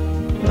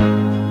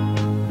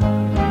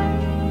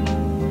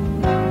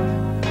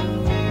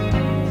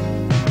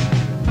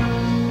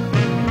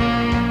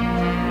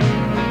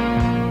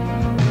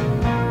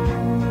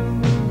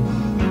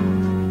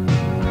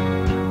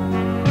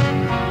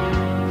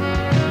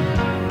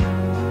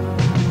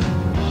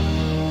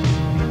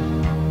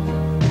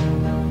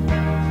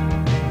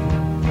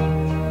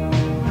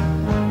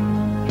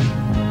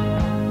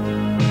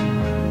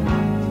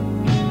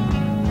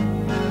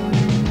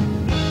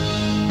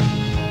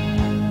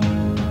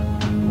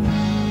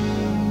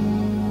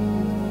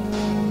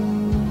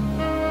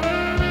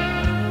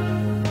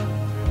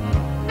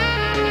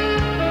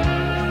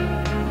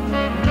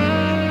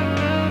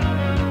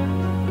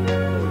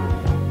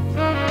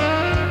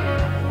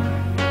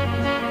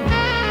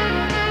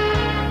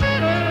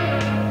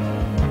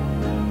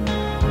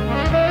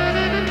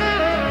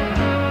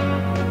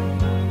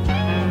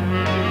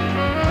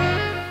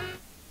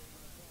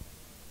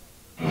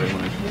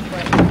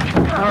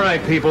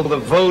 people, the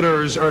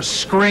voters, are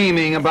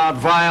screaming about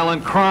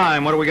violent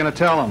crime. What are we going to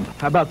tell them?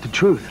 How about the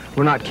truth?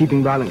 We're not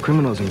keeping violent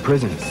criminals in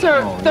prison.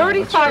 Sir,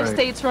 35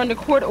 states are under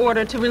court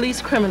order to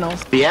release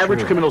criminals. The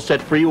average criminal set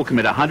free will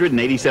commit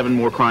 187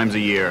 more crimes a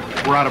year.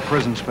 We're out of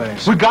prison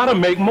space. We gotta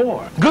make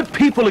more. Good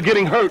people are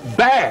getting hurt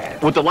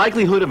bad. With the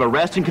likelihood of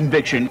arrest and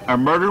conviction, a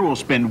murderer will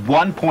spend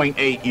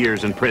 1.8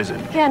 years in prison.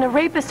 Yeah, and a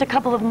rapist a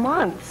couple of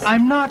months.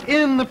 I'm not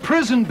in the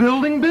prison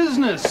building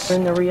business. We're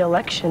in the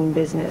re-election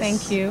business.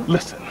 Thank you.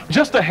 Listen,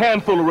 just a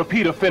handful of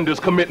repeat offenders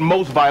commit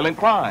most violent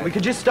crimes. We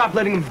could just stop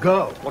letting them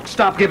go. Look,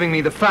 stop giving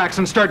me the facts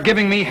and start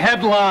giving me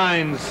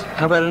headlines.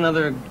 How about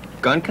another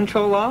gun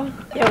control law?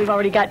 Yeah, we've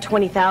already got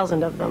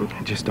 20,000 of them.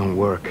 It just don't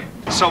work.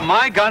 So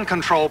my gun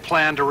control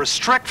plan to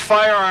restrict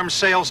firearms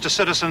sales to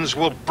citizens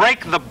will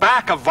break the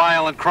back of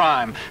violent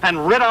crime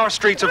and rid our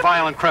streets of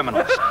violent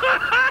criminals.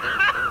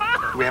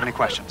 Do we have any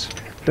questions?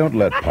 Don't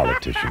let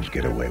politicians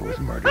get away with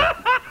murder.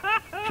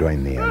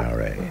 Join the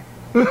NRA.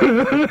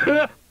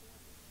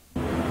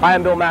 Hi,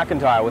 I'm Bill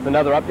McIntyre with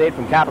another update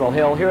from Capitol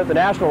Hill here at the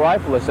National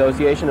Rifle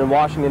Association in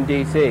Washington,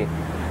 D.C.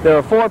 There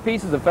are 4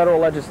 pieces of federal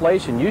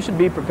legislation you should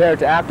be prepared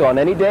to act on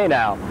any day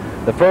now.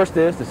 The first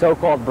is the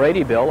so-called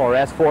Brady Bill, or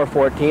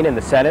S-414 in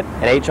the Senate,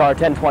 and H.R.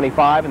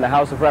 1025 in the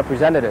House of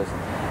Representatives.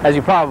 As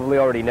you probably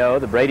already know,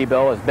 the Brady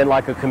Bill has been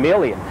like a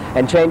chameleon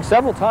and changed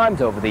several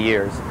times over the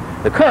years.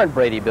 The current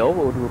Brady Bill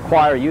would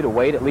require you to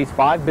wait at least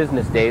 5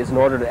 business days in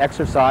order to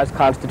exercise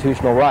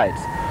constitutional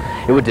rights.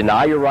 It would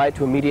deny your right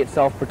to immediate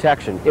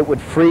self-protection. It would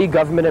free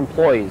government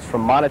employees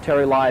from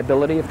monetary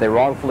liability if they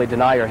wrongfully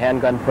deny your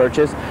handgun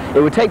purchase.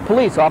 It would take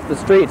police off the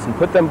streets and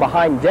put them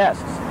behind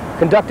desks,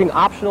 conducting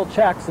optional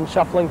checks and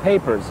shuffling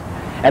papers.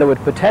 And it would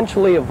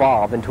potentially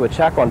evolve into a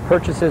check on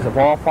purchases of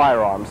all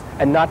firearms,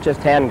 and not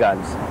just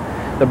handguns.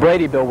 The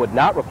Brady Bill would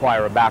not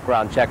require a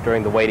background check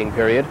during the waiting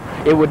period.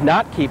 It would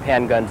not keep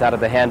handguns out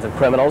of the hands of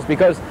criminals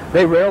because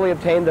they rarely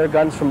obtain their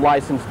guns from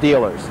licensed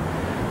dealers.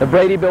 The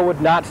Brady Bill would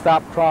not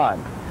stop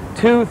crime.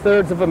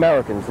 2/3 of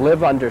Americans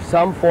live under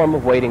some form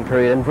of waiting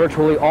period, and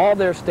virtually all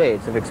their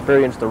states have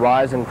experienced a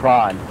rise in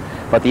crime.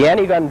 But the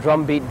anti-gun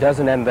drumbeat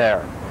doesn't end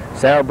there.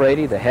 Sarah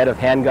Brady, the head of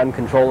Handgun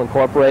Control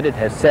Incorporated,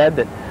 has said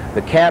that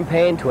the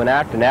campaign to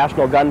enact a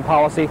national gun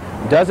policy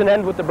doesn't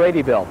end with the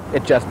Brady Bill.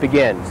 It just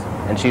begins.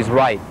 And she's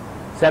right.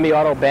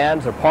 Semi-auto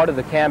bans are part of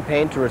the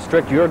campaign to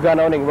restrict your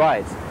gun-owning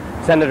rights.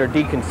 Senator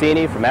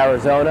DeConcini from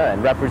Arizona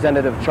and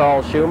Representative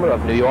Charles Schumer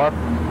of New York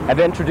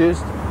have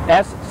introduced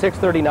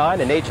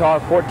S-639 and H.R.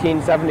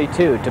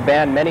 1472 to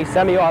ban many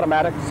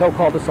semi-automatic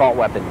so-called assault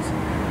weapons.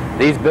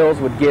 These bills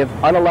would give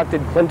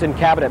unelected Clinton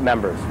cabinet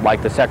members,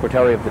 like the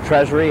Secretary of the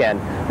Treasury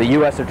and the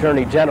U.S.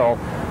 Attorney General,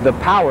 the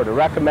power to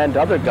recommend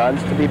other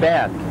guns to be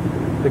banned.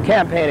 The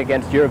campaign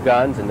against your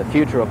guns and the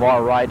future of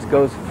our rights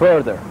goes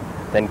further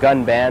than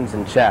gun bans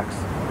and checks.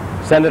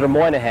 Senator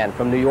Moynihan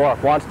from New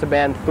York wants to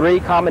ban 3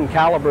 common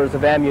calibers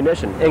of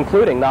ammunition,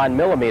 including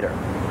 9mm.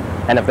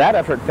 And if that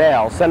effort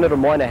fails, Senator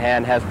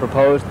Moynihan has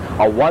proposed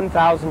a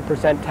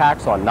 1,000%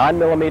 tax on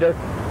 9mm,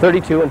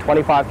 32 and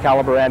 25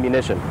 caliber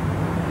ammunition.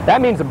 That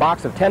means a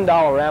box of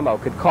 $10 ammo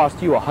could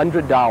cost you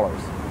 $100.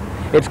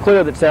 It's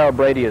clear that Sarah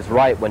Brady is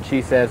right when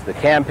she says the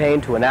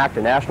campaign to enact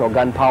a national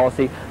gun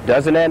policy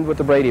doesn't end with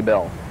the Brady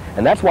Bill.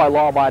 And that's why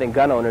law-abiding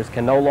gun owners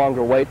can no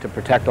longer wait to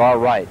protect our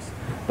rights.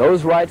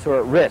 Those rights are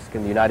at risk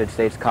in the United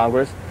States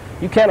Congress.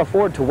 You can't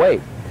afford to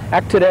wait.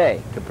 Act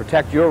today to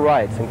protect your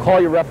rights and call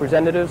your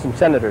representatives and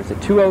senators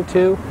at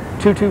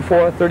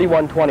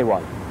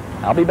 202-224-3121.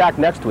 I'll be back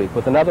next week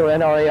with another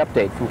NRA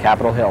update from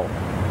Capitol Hill.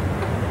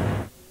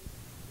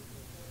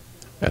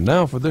 And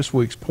now for this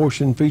week's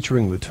portion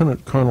featuring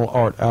Lieutenant Colonel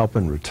Art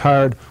Alphin,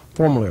 retired,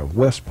 formerly of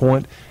West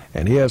Point,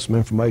 and he has some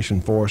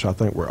information for us I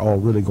think we're all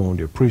really going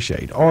to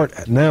appreciate.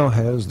 Art now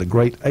has the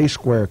great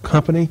A-Square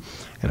Company,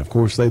 and of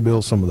course they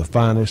build some of the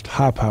finest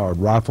high-powered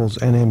rifles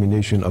and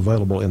ammunition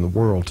available in the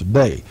world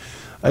today.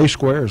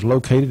 A-Square is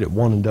located at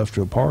 1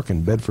 Industrial Park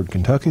in Bedford,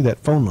 Kentucky. That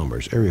phone number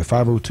is area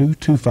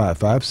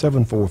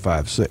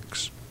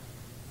 502-255-7456.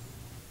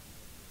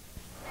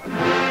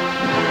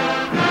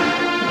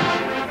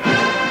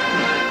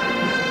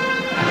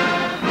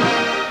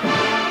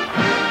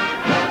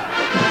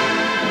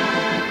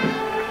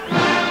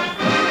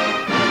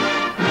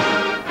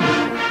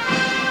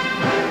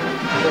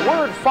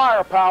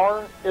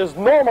 Firepower is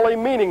normally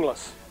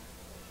meaningless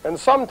and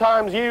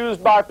sometimes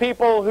used by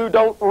people who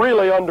don't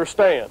really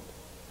understand.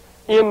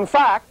 In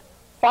fact,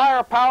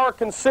 firepower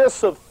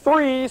consists of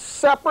 3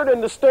 separate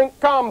and distinct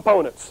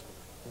components: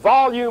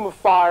 volume of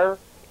fire,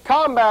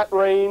 combat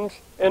range,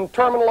 and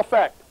terminal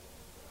effect.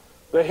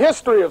 The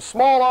history of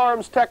small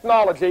arms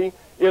technology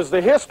is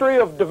the history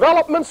of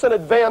developments and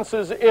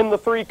advances in the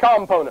 3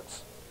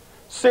 components.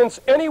 Since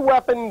any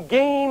weapon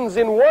gains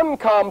in one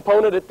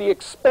component at the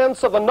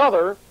expense of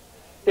another,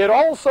 it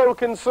also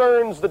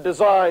concerns the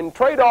design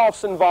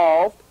trade-offs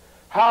involved,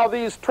 how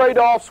these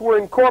trade-offs were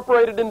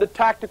incorporated into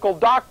tactical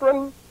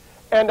doctrine,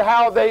 and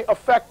how they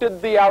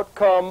affected the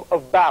outcome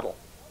of battle.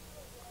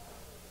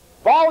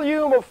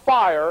 Volume of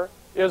fire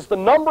is the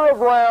number of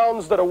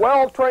rounds that a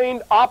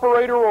well-trained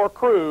operator or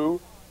crew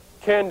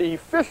can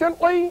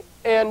efficiently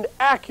and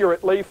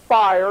accurately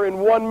fire in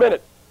 1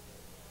 minute.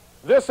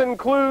 This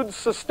includes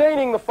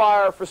sustaining the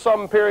fire for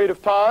some period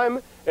of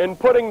time and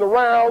putting the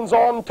rounds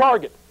on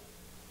target.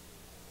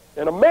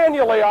 In a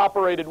manually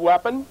operated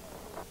weapon,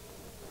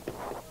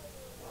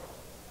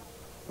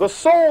 the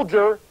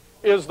soldier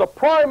is the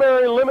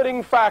primary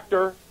limiting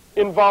factor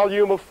in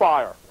volume of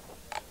fire.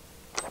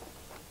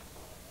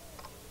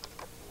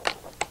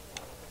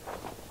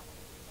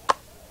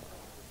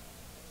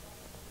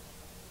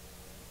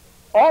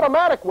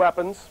 Automatic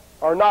weapons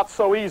are not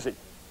so easy.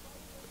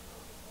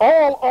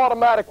 All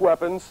automatic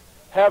weapons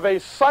have a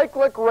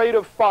cyclic rate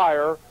of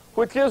fire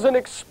which is an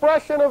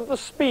expression of the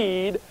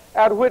speed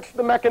at which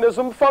the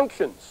mechanism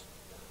functions.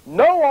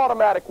 No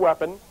automatic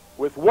weapon,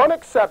 with one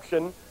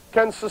exception,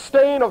 can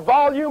sustain a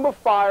volume of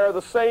fire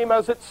the same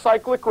as its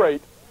cyclic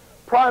rate,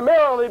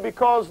 primarily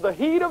because the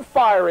heat of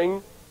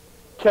firing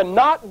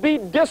cannot be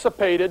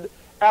dissipated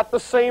at the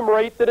same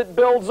rate that it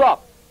builds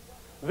up.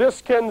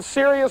 This can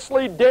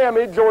seriously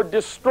damage or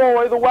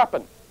destroy the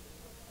weapon.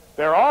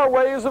 There are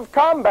ways of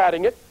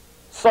combating it,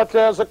 such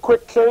as a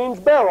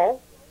quick-change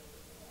barrel,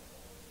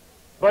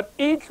 but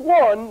each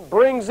one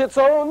brings its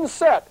own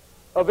set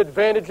of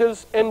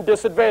advantages and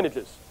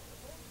disadvantages.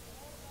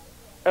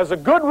 As a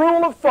good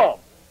rule of thumb,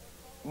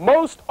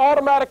 most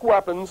automatic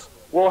weapons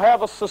will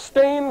have a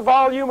sustained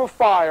volume of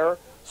fire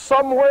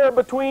somewhere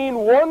between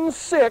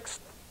 1/6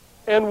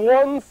 and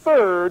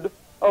 1/3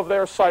 of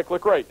their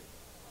cyclic rate.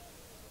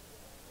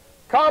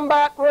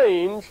 Combat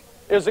range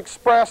is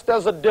expressed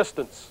as a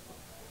distance.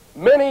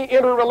 Many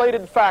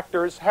interrelated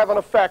factors have an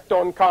effect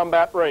on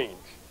combat range.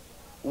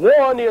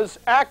 One is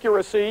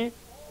accuracy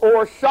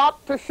or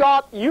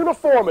shot-to-shot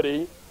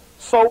uniformity,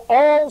 so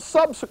all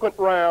subsequent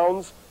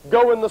rounds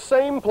go in the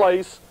same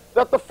place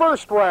that the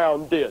first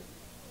round did.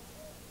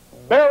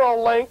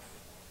 Barrel length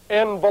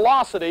and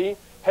velocity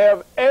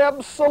have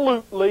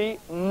absolutely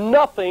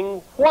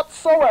nothing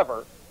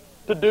whatsoever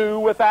to do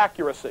with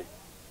accuracy.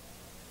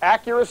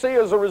 Accuracy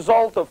is a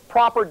result of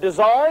proper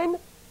design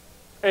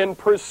and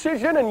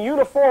precision and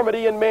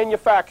uniformity in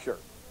manufacture.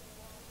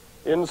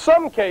 In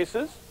some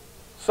cases,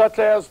 such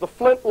as the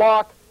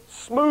flintlock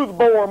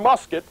smoothbore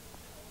musket,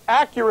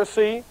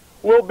 accuracy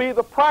will be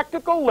the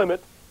practical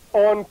limit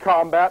on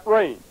combat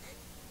range.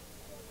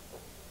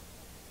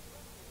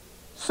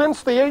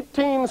 Since the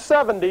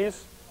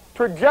 1870s,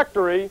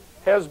 trajectory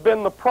has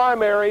been the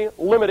primary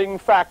limiting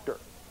factor.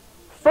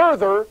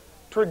 Further,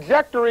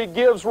 trajectory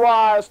gives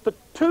rise to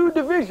two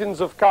divisions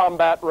of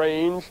combat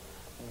range: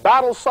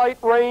 battle sight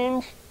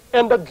range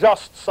and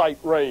adjust sight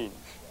range.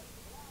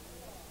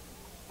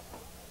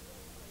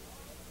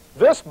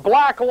 This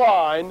black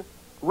line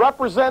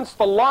represents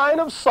the line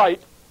of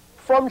sight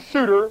from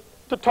shooter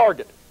to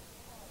target.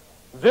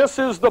 This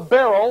is the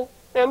barrel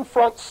and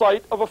front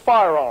sight of a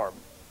firearm.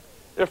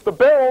 If the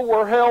barrel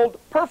were held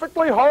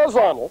perfectly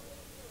horizontal,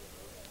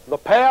 the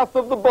path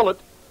of the bullet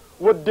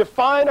would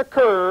define a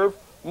curve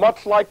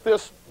much like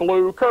this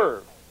blue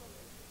curve.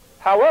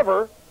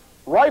 However,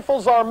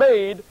 rifles are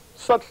made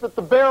such that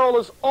the barrel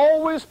is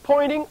always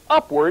pointing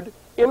upward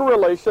in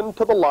relation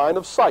to the line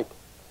of sight.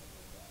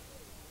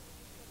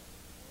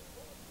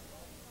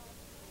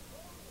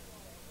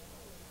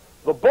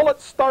 The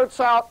bullet starts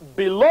out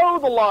below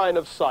the line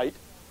of sight,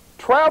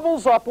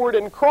 travels upward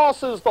and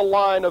crosses the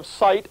line of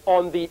sight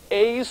on the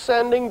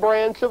ascending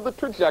branch of the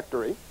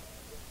trajectory.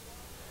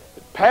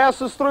 It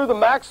passes through the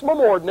maximum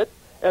ordinate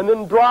and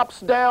then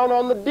drops down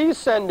on the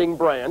descending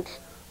branch,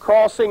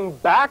 crossing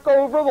back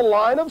over the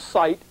line of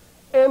sight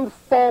and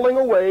falling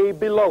away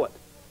below it.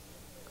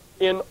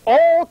 In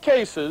all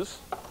cases,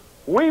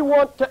 we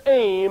want to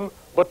aim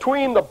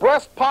between the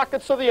breast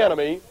pockets of the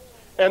enemy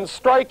and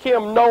strike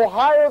him no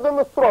higher than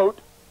the throat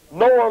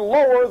nor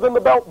lower than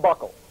the belt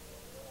buckle.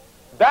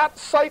 That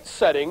sight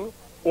setting,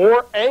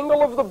 or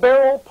angle of the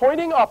barrel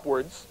pointing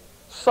upwards,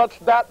 such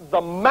that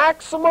the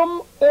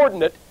maximum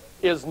ordinate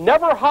is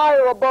never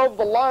higher above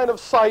the line of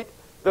sight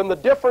than the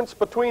difference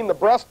between the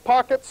breast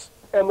pockets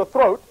and the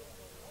throat,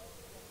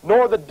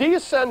 nor the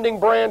descending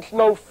branch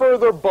no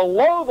further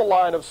below the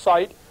line of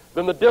sight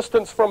than the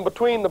distance from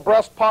between the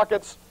breast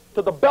pockets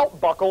to the belt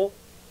buckle,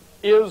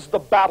 is the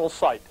battle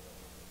sight.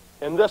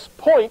 And this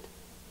point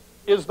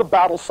is the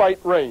battle sight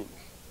range.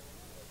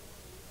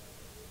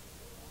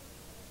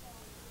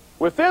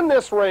 Within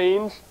this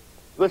range,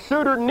 the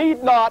shooter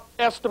need not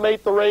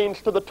estimate the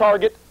range to the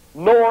target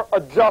nor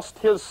adjust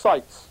his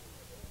sights.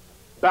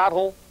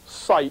 Battle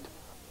sight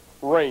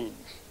range.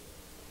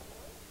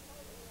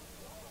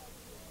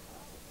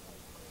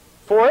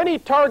 For any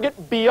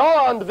target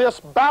beyond this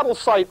battle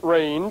sight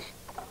range,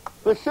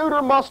 the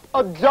shooter must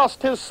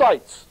adjust his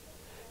sights.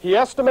 He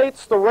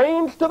estimates the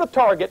range to the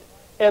target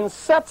and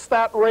sets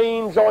that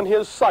range on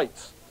his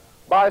sights.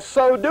 By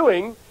so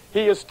doing,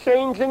 he is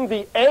changing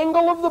the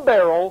angle of the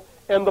barrel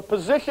and the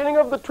positioning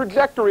of the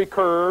trajectory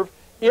curve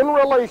in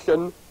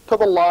relation to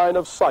the line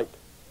of sight.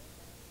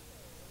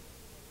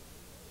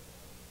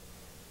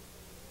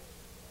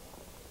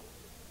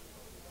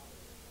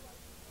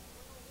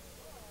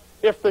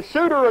 If the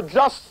shooter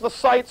adjusts the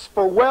sights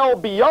for well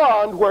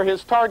beyond where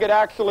his target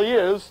actually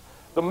is,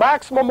 the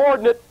maximum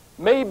ordinate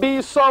may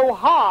be so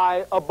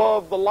high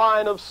above the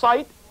line of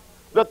sight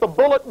that the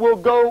bullet will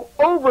go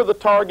over the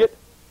target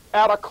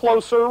at a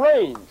closer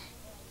range.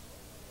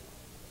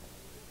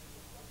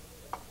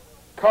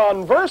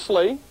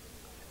 Conversely,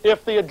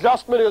 if the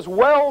adjustment is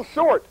well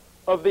short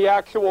of the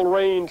actual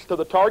range to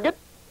the target,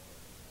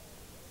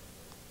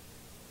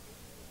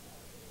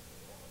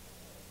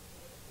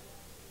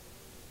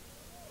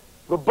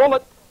 the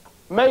bullet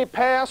may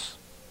pass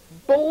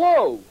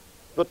below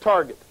the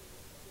target.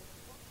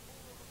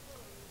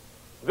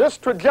 This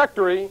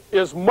trajectory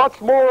is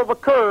much more of a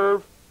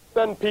curve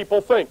than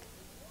people think.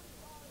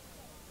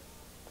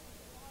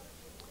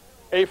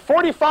 A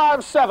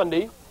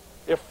 .45-70,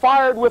 if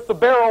fired with the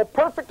barrel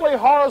perfectly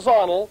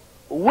horizontal,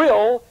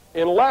 will,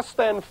 in less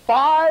than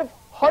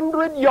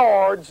 500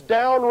 yards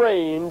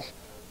downrange,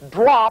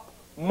 drop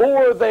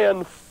more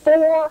than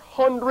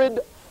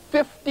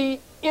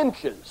 450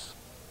 inches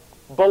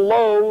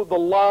below the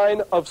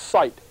line of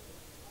sight.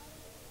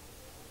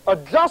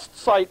 Adjust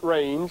sight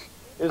range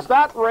is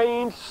that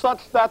range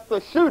such that the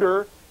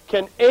shooter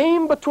can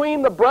aim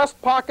between the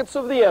breast pockets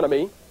of the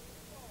enemy,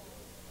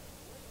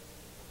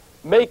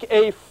 make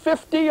a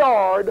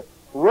 50-yard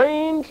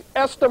range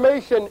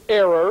estimation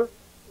error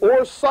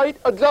or sight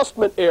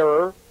adjustment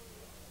error,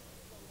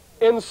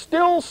 and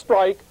still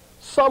strike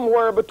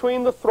somewhere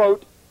between the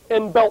throat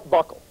and belt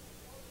buckle.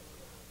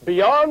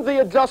 Beyond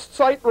the adjust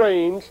sight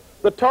range,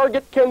 the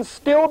target can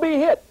still be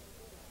hit.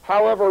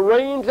 However,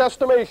 range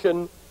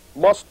estimation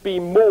must be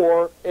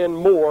more and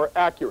more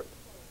accurate.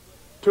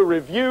 To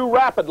review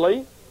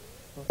rapidly,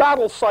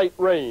 battle sight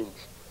range,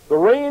 the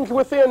range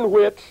within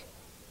which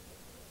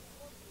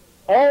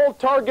all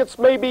targets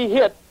may be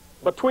hit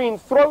between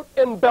throat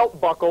and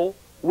belt buckle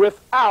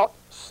without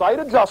sight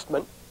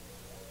adjustment,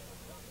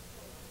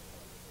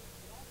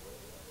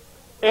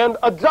 and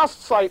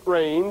adjust sight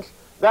range,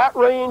 that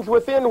range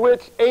within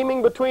which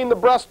aiming between the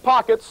breast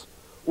pockets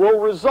will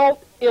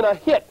result in a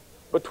hit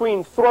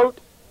between throat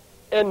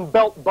and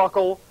belt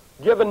buckle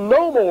given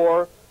no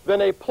more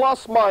than a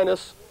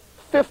plus-minus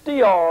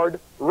 50-yard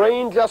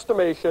range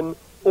estimation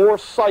or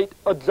sight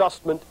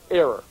adjustment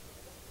error.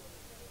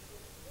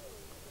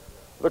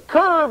 The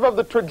curve of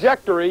the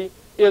trajectory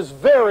is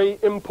very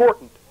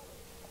important.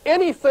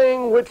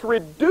 Anything which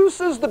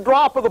reduces the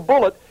drop of the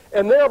bullet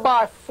and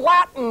thereby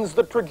flattens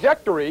the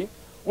trajectory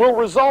will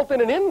result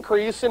in an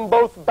increase in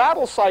both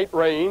battle sight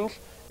range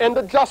and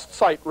adjust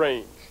sight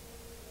range.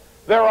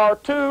 There are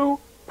two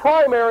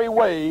primary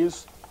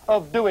ways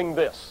of doing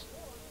this.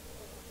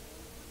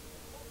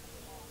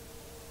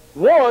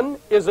 One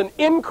is an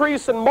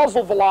increase in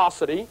muzzle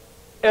velocity,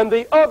 and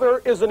the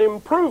other is an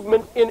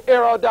improvement in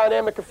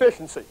aerodynamic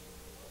efficiency.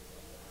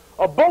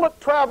 A bullet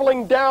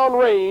traveling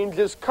downrange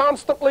is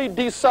constantly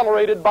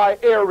decelerated by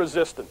air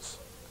resistance.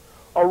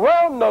 A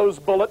round-nose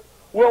bullet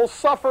will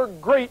suffer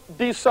great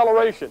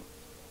deceleration.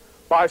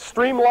 By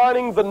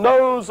streamlining the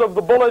nose of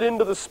the bullet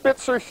into the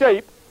Spitzer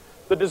shape,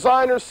 the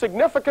designer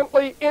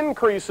significantly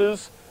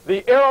increases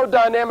the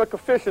aerodynamic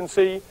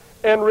efficiency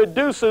and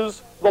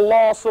reduces the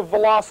loss of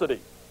velocity.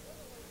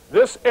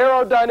 This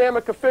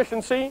aerodynamic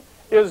efficiency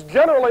is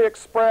generally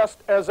expressed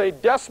as a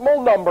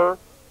decimal number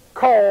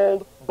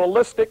called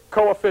ballistic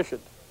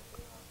coefficient.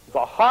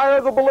 The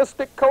higher the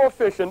ballistic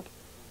coefficient,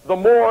 the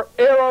more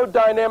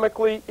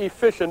aerodynamically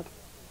efficient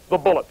the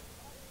bullet.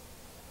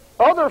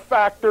 Other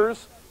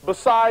factors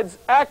besides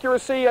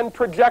accuracy and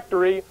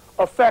trajectory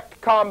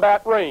affect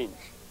combat range.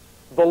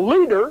 The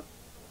leader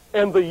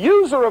and the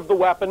user of the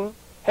weapon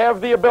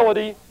have the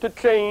ability to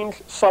change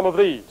some of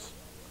these.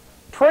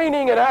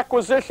 Training and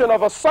acquisition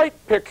of a sight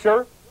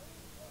picture,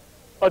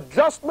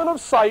 adjustment of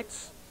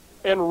sights,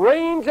 and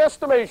range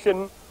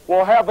estimation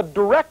will have a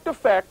direct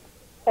effect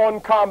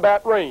on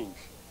combat range.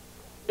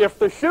 If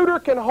the shooter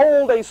can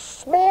hold a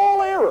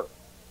small error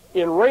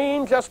in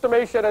range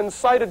estimation and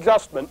sight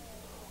adjustment,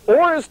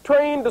 or is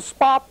trained to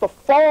spot the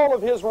fall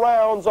of his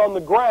rounds on the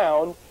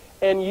ground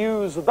and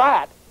use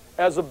that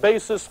as a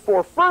basis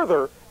for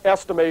further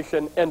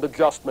estimation and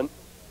adjustment,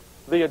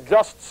 the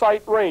adjust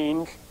sight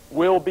range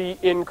will be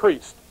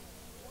increased.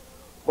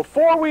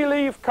 Before we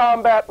leave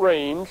combat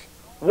range,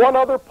 one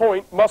other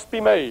point must be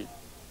made.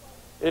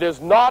 It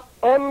is not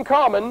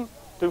uncommon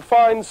to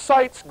find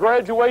sights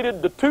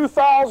graduated to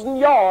 2,000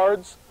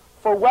 yards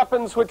for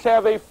weapons which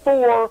have a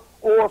 400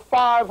 or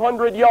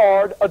 500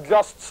 yard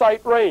adjust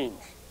sight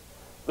range.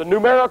 The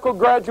numerical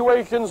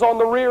graduations on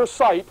the rear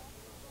sight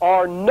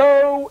are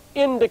no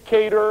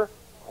indicator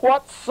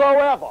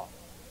whatsoever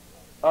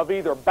of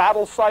either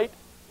battle sight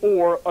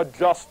or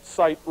adjust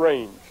sight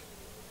range.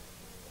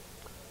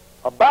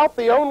 About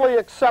the only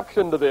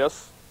exception to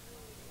this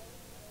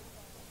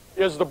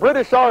is the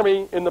British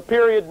Army in the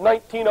period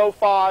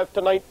 1905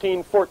 to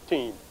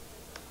 1914.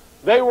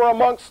 They were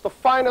amongst the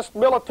finest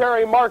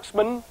military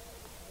marksmen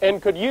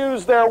and could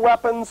use their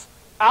weapons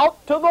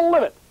out to the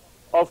limit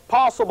of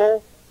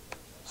possible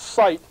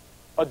sight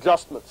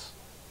adjustments.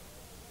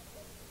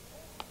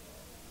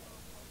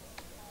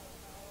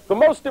 The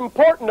most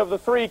important of the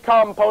three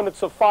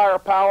components of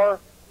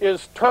firepower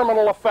is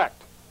terminal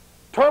effect.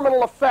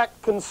 Terminal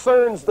effect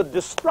concerns the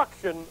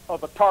destruction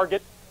of a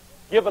target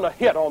given a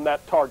hit on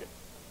that target.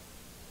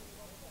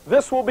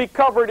 This will be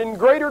covered in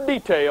greater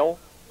detail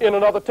in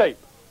another tape.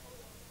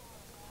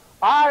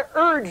 I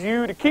urge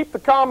you to keep the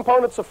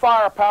components of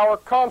firepower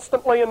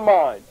constantly in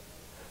mind.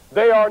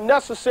 They are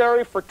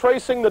necessary for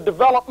tracing the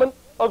development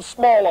of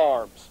small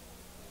arms.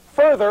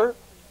 Further,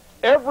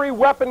 every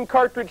weapon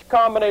cartridge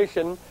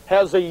combination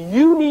has a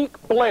unique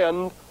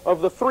blend of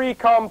the three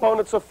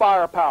components of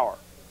firepower.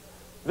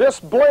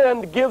 This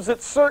blend gives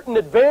it certain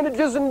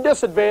advantages and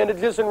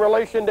disadvantages in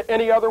relation to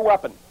any other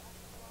weapon.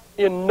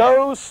 In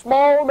no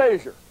small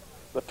measure,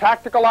 the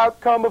tactical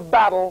outcome of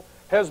battle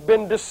has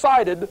been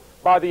decided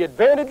by the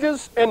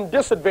advantages and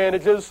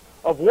disadvantages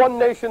of one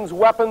nation's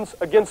weapons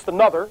against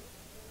another,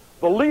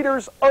 the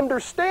leader's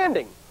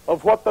understanding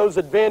of what those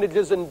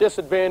advantages and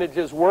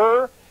disadvantages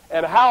were,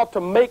 and how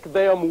to make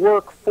them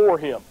work for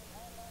him.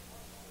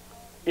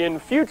 In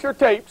future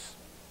tapes,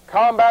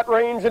 combat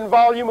range and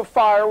volume of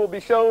fire will be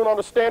shown on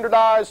a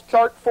standardized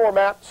chart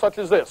format such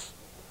as this.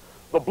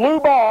 The blue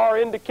bar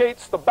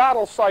indicates the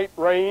battle site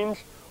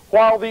range,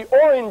 while the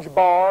orange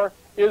bar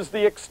is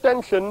the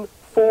extension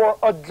for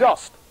a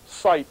just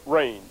site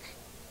range.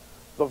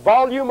 The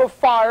volume of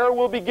fire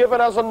will be given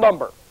as a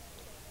number.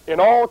 In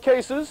all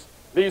cases,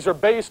 these are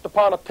based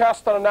upon a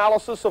test and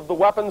analysis of the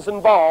weapons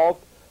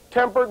involved,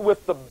 tempered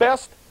with the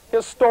best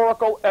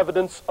historical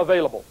evidence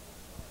available.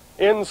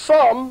 In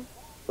sum,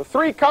 the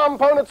three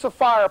components of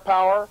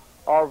firepower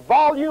are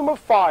volume of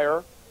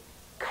fire,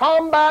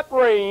 combat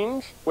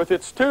range, with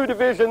its two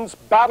divisions,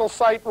 battle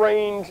site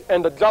range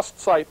and adjust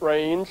site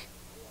range,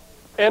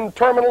 and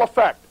terminal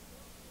effect.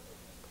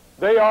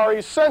 They are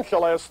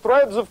essential as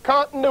threads of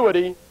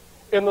continuity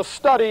in the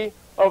study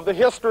of the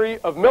history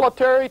of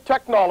military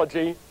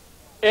technology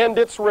and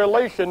its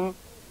relation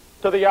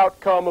to the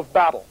outcome of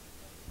battle.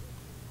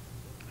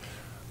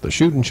 The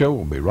Shootin' Show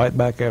will be right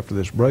back after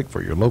this break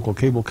for your local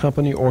cable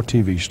company or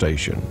TV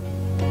station.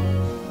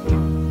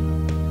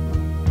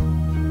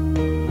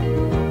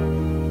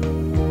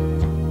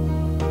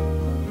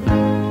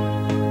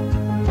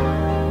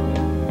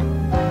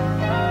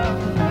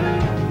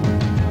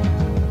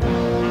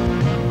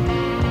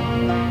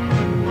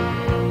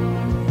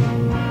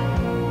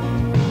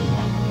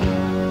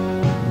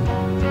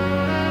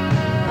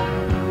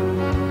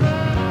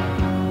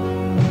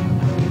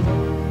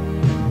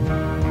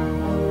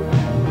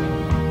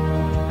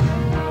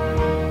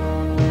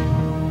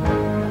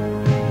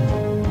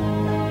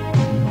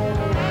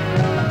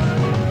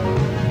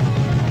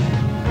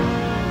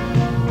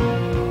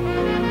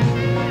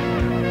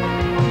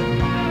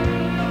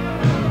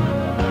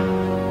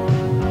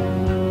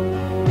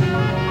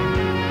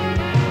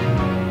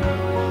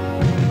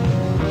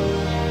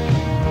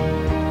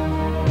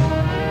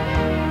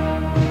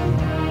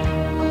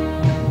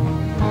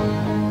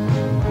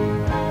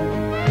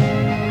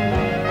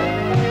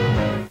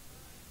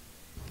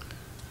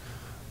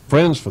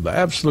 Friends, for the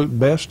absolute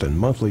best in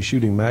monthly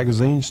shooting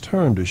magazines,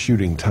 turn to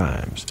Shooting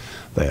Times.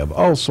 They have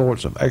all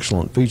sorts of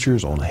excellent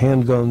features on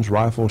handguns,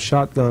 rifles,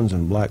 shotguns,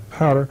 and black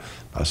powder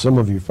by some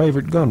of your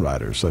favorite gun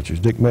writers, such as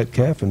Dick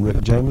Metcalf and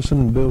Rick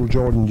Jameson and Bill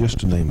Jordan, just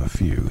to name a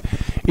few.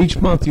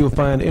 Each month you'll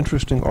find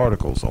interesting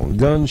articles on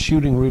guns,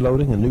 shooting,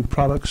 reloading, and new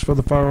products for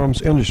the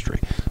firearms industry.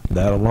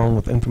 That, along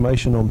with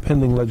information on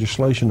pending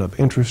legislation of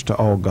interest to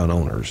all gun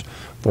owners.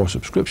 For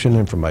subscription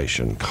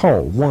information,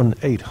 call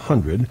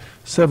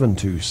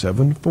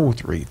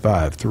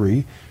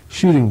 1-800-727-4353.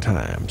 Shooting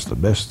Times, the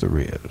best there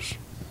is.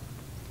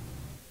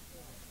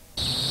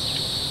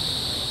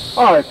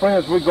 All right,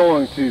 friends, we're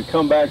going to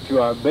come back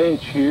to our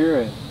bench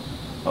here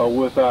and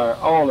with our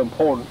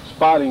all-important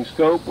spotting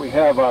scope. We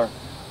have our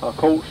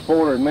Colt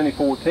Sporter Mini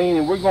 14,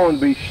 and we're going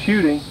to be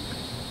shooting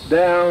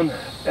down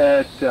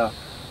at a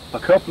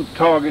couple of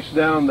targets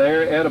down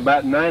there at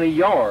about 90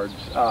 yards.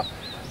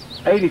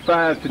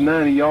 85 to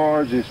 90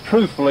 yards is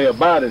truthfully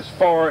about as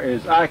far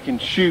as I can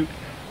shoot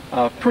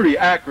pretty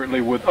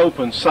accurately with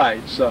open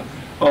sights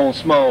on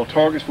small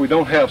targets. We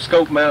don't have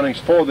scope mountings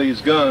for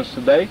these guns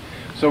today,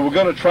 so we're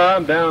going to try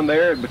them down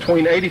there at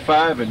between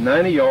 85 and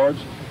 90 yards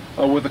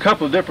with a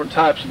couple of different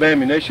types of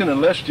ammunition,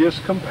 and let's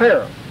just compare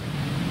them.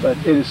 But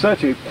it is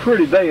such a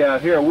pretty day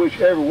out here. I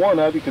wish every one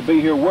of you could be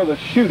here with us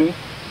shooting,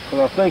 because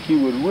I think you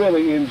would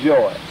really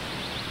enjoy it.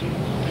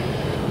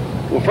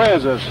 Well,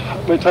 friends,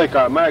 let me take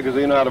our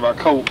magazine out of our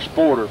Colt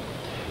Sporter.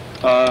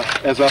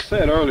 As I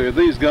said earlier,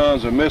 these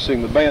guns are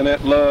missing the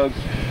bayonet lug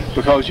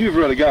because you've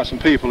really got some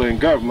people in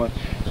government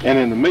and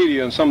in the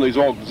media and some of these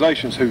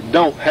organizations who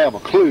don't have a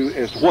clue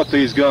as to what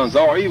these guns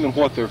are, even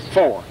what they're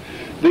for.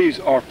 These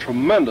are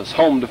tremendous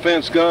home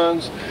defense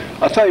guns.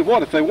 I'll tell you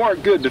what, if they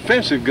weren't good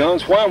defensive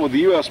guns, why would the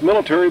U.S.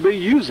 military be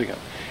using them?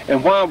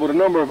 And why would a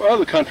number of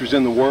other countries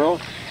in the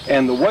world?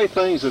 And the way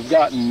things have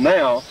gotten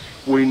now,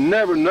 we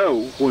never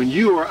know when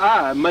you or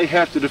I may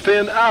have to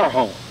defend our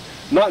home.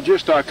 Not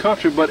just our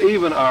country, but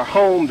even our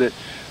home that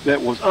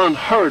was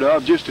unheard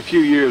of just a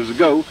few years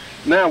ago.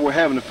 Now we're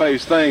having to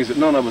face things that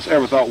none of us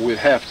ever thought we'd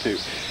have to.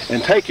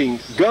 and taking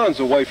guns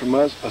away from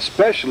us,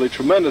 especially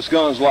tremendous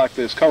guns like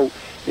this Colt,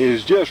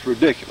 is just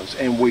ridiculous,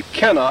 and we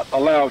cannot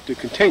allow it to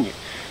continue.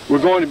 We're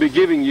going to be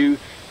giving you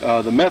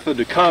the method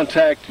to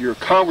contact your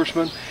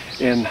congressman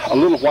in a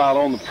little while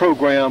on the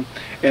program,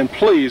 and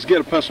please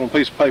get a pencil and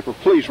piece of paper.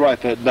 Please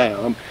write that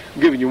down.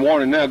 I'm giving you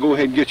warning now. Go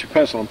ahead and get your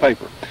pencil and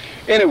paper.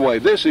 Anyway,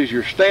 this is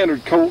your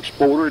standard Colt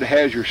Sporter. It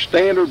has your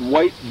standard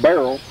weight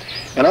barrel,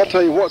 and I'll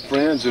tell you what,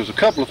 friends, there's a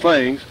couple of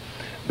things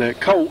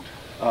that Colt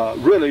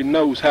really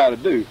knows how to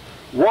do.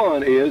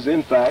 One is,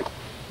 in fact,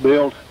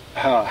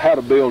 how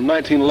to build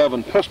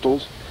 1911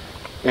 pistols,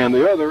 and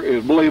the other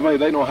is, believe me,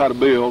 they know how to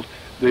build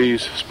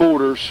these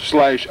Sporters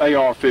 /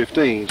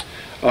 AR-15s.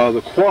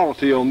 The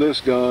quality on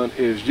this gun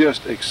is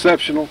just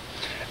exceptional,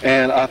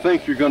 and I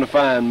think you're going to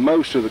find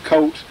most of the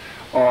Colts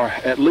are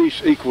at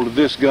least equal to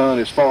this gun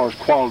as far as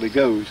quality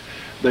goes.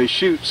 They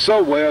shoot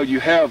so well. You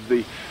have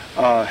the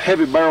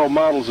heavy barrel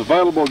models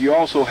available. You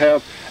also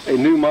have a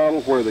new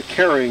model where the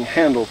carrying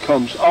handle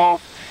comes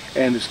off,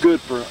 and it's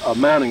good for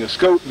mounting a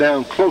scope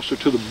down closer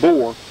to the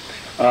bore.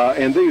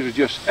 And these are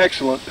just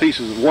excellent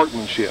pieces of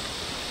workmanship.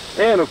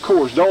 And of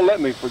course, don't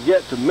let me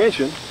forget to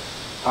mention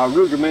our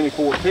Ruger Mini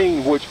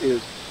 14, which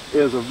is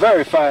a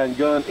very fine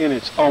gun in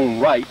its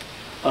own right.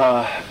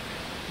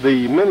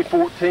 The Mini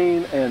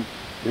 14 and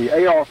the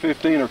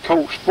AR-15 or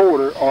Colt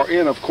Sporter are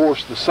in, of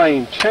course, the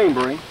same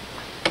chambering,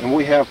 and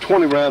we have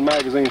 20-round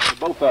magazines for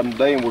both of them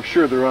today, and we're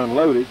sure they're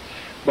unloaded,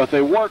 but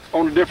they work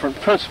on a different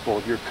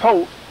principle. Your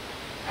Colt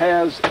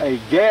has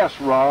a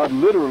gas rod,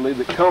 literally,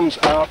 that comes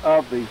out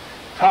of the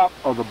top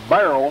of the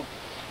barrel,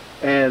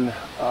 and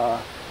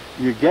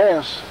your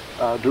gas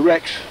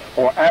directs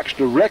or acts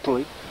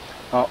directly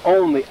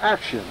on the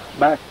action,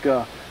 back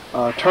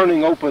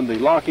turning open the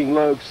locking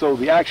lug so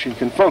the action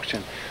can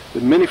function.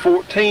 The Mini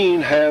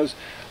 14 has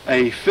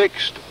a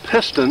fixed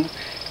piston,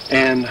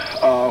 and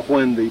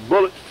when the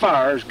bullet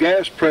fires,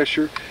 gas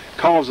pressure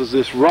causes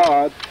this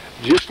rod,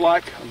 just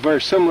like very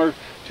similar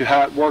to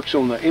how it works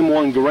on the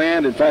M1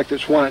 Garand. In fact,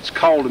 that's why it's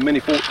called a Mini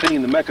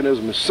 14. The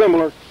mechanism is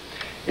similar,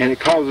 and it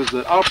causes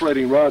the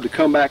operating rod to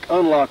come back,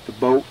 unlock the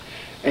bolt,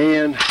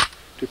 and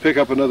to pick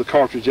up another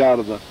cartridge out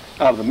of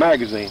the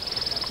magazine.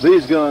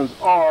 These guns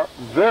are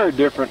very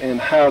different in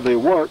how they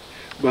work,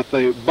 but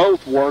they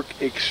both work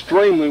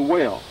extremely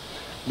well.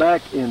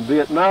 Back in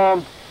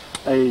Vietnam,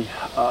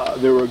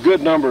 there were a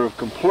good number of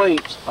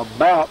complaints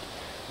about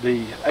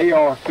the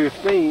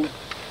AR-15,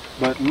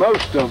 but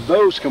most of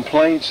those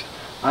complaints,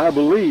 I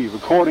believe,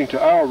 according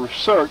to our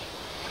research,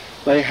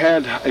 they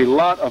had a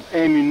lot of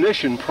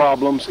ammunition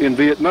problems in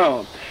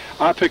Vietnam.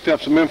 I picked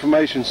up some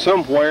information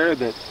somewhere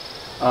that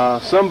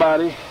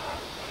somebody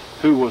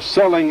who was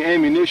selling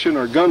ammunition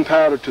or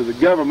gunpowder to the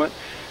government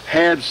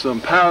had some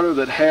powder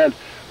that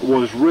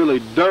was really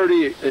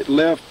dirty. It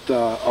left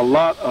a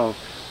lot of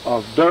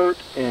dirt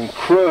and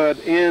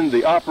crud in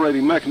the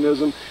operating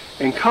mechanism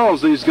and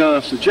caused these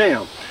guns to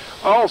jam.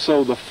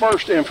 Also, the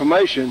first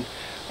information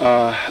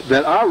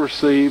that I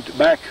received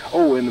back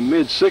in the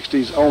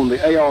mid-60s on the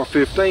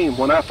AR-15,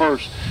 when I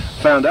first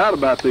found out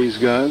about these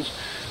guns,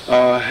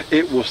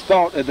 it was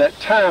thought at that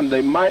time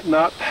they might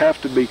not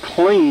have to be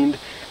cleaned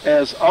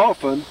as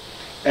often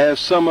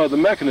as some of the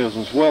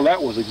mechanisms. Well,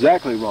 that was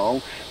exactly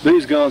wrong.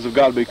 These guns have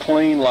got to be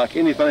cleaned like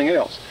anything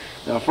else.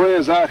 Now,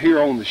 friends, out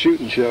here on the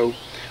shooting show,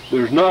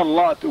 there's not a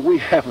lot that we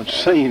haven't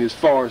seen as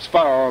far as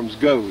firearms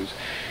goes.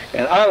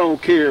 And I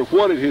don't care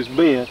what it has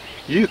been,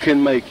 you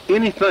can make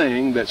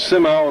anything that's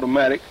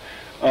semi-automatic.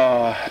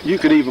 You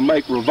could even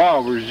make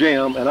revolvers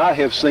jam, and I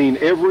have seen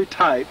every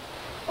type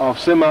of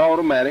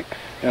semi-automatic,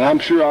 and I'm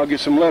sure I'll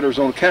get some letters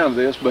on account of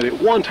this, but at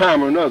one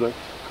time or another,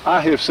 I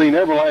have seen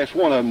every last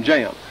one of them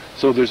jam.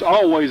 So there's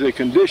always a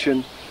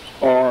condition,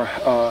 or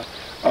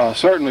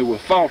certainly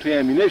with faulty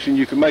ammunition,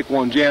 you can make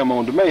one jam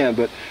on demand,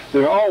 but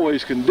there are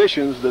always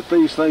conditions that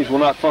these things will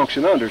not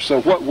function under.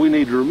 So what we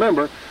need to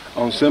remember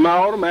on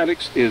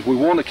semi-automatics is we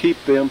want to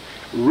keep them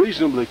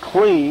reasonably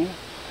clean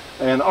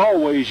and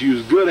always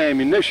use good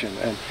ammunition.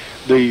 And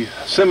the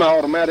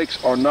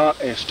semi-automatics are not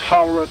as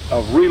tolerant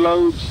of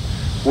reloads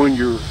when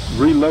you're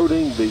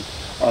reloading,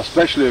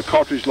 especially a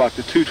cartridge like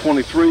the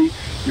 223.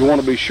 You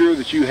want to be sure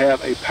that you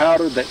have a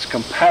powder that's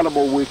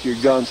compatible with your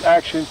gun's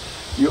action.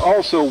 You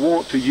also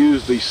want to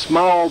use the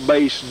small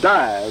base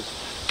dies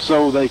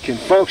so they can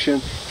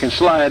function, can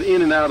slide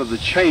in and out of the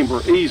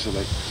chamber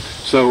easily.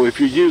 So if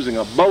you're using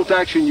a bolt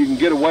action, you can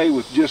get away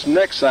with just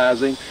neck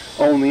sizing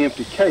on the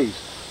empty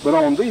case. But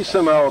on these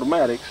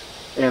semi-automatics,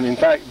 and in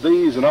fact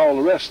these and all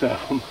the rest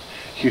of them,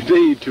 you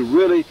need to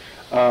really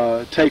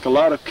take a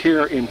lot of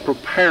care in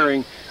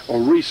preparing or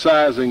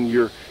resizing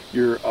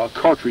your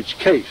cartridge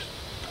case.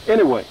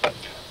 Anyway,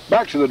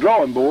 back to the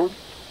drawing board.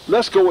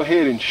 Let's go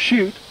ahead and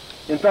shoot.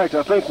 In fact,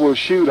 I think we'll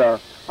shoot our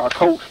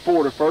Colt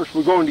Sporter first.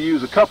 We're going to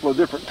use a couple of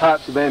different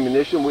types of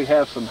ammunition. We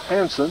have some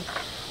Hansen.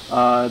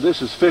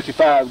 This is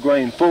 55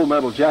 grain full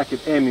metal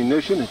jacket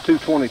ammunition at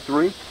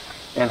 223.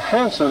 And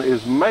Hansen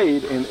is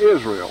made in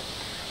Israel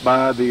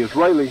by the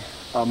Israeli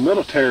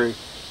military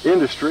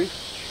industry.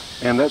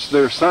 And that's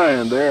their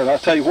sign there. And I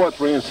tell you what,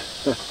 friends,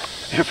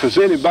 if there's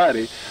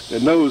anybody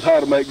that knows how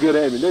to make good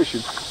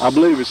ammunition, I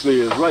believe it's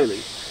the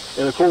Israelis.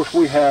 And of course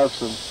we have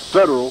some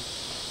Federal,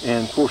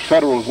 and of course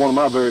Federal is one of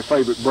my very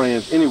favorite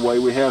brands anyway.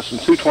 We have some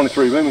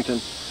 223 Remington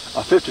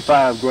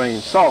 55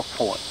 grain soft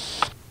point.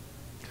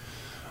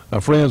 Now,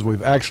 friends,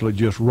 we've actually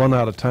just run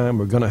out of time.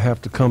 We're going to have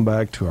to come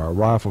back to our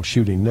rifle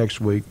shooting next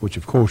week, which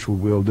of course we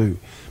will do.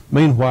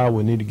 Meanwhile,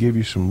 we need to give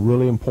you some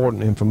really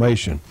important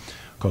information,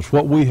 because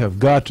what we have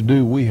got to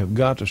do, we have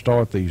got to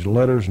start these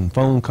letters and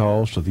phone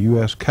calls to the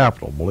U.S.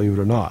 Capitol, believe it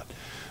or not.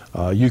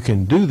 You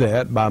can do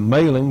that by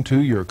mailing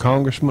to your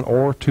congressman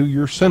or to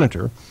your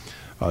senator.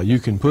 You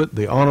can put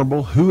the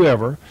Honorable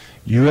whoever,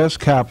 U.S.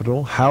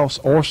 Capitol, House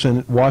or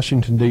Senate,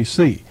 Washington,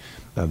 D.C.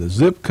 Now, the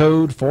zip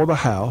code for the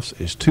House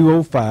is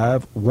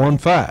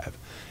 20515,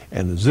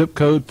 and the zip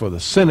code for the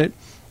Senate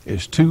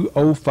is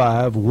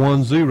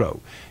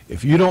 20510.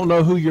 If you don't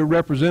know who your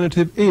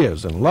representative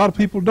is, and a lot of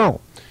people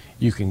don't,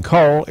 you can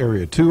call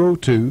area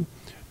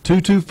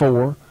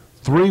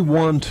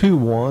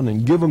 202-224-3121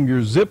 and give them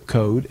your zip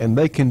code, and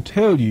they can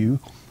tell you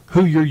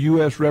who your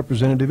U.S.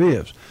 representative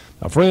is.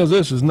 Now, friends,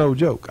 this is no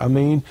joke. I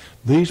mean,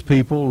 these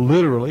people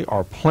literally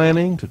are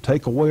planning to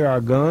take away our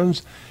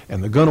guns,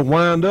 and they're going to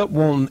wind up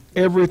wanting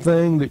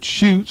everything that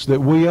shoots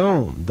that we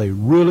own. They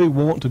really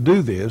want to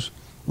do this.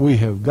 We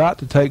have got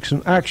to take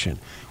some action.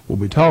 We'll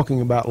be talking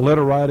about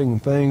letter writing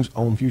and things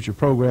on future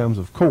programs,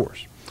 of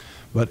course.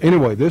 But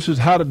anyway, this is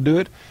how to do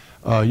it.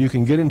 You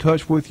can get in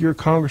touch with your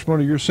congressman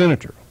or your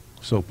senator.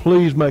 So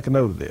please make a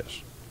note of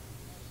this.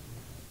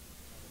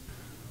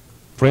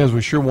 Friends,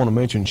 we sure want to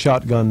mention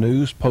Shotgun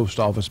News, Post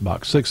Office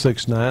Box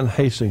 669,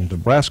 Hastings,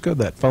 Nebraska.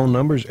 That phone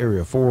number is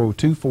area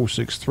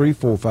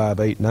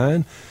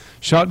 402-463-4589.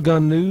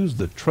 Shotgun News,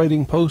 the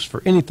trading post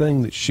for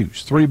anything that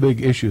shoots. 3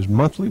 big issues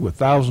monthly with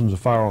thousands of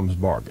firearms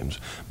bargains.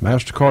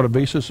 MasterCard or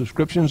Visa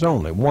subscriptions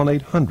only.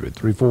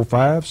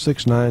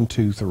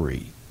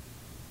 1-800-345-6923.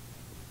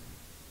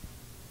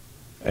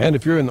 And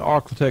if you're in the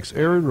Arklatex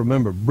area,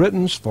 remember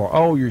Britton's for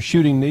all your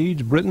shooting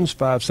needs. Britton's,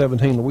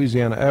 517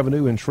 Louisiana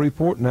Avenue in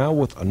Shreveport, now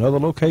with another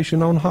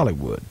location on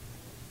Hollywood.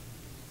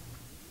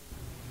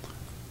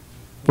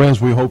 Friends,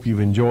 we hope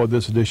you've enjoyed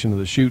this edition of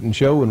the Shootin'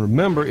 Show. And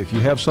remember, if you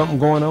have something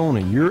going on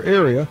in your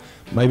area,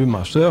 maybe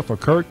myself or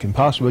Kurt can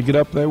possibly get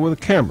up there with a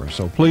camera.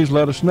 So please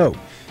let us know.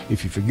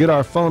 If you forget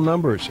our phone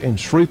number, it's in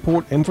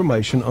Shreveport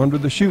information under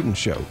the Shootin'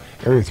 Show,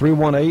 area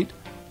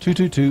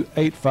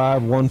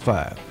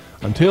 318-222-8515.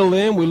 Until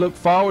then, we look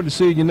forward to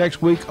seeing you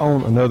next week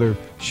on another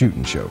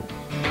Shootin' Show.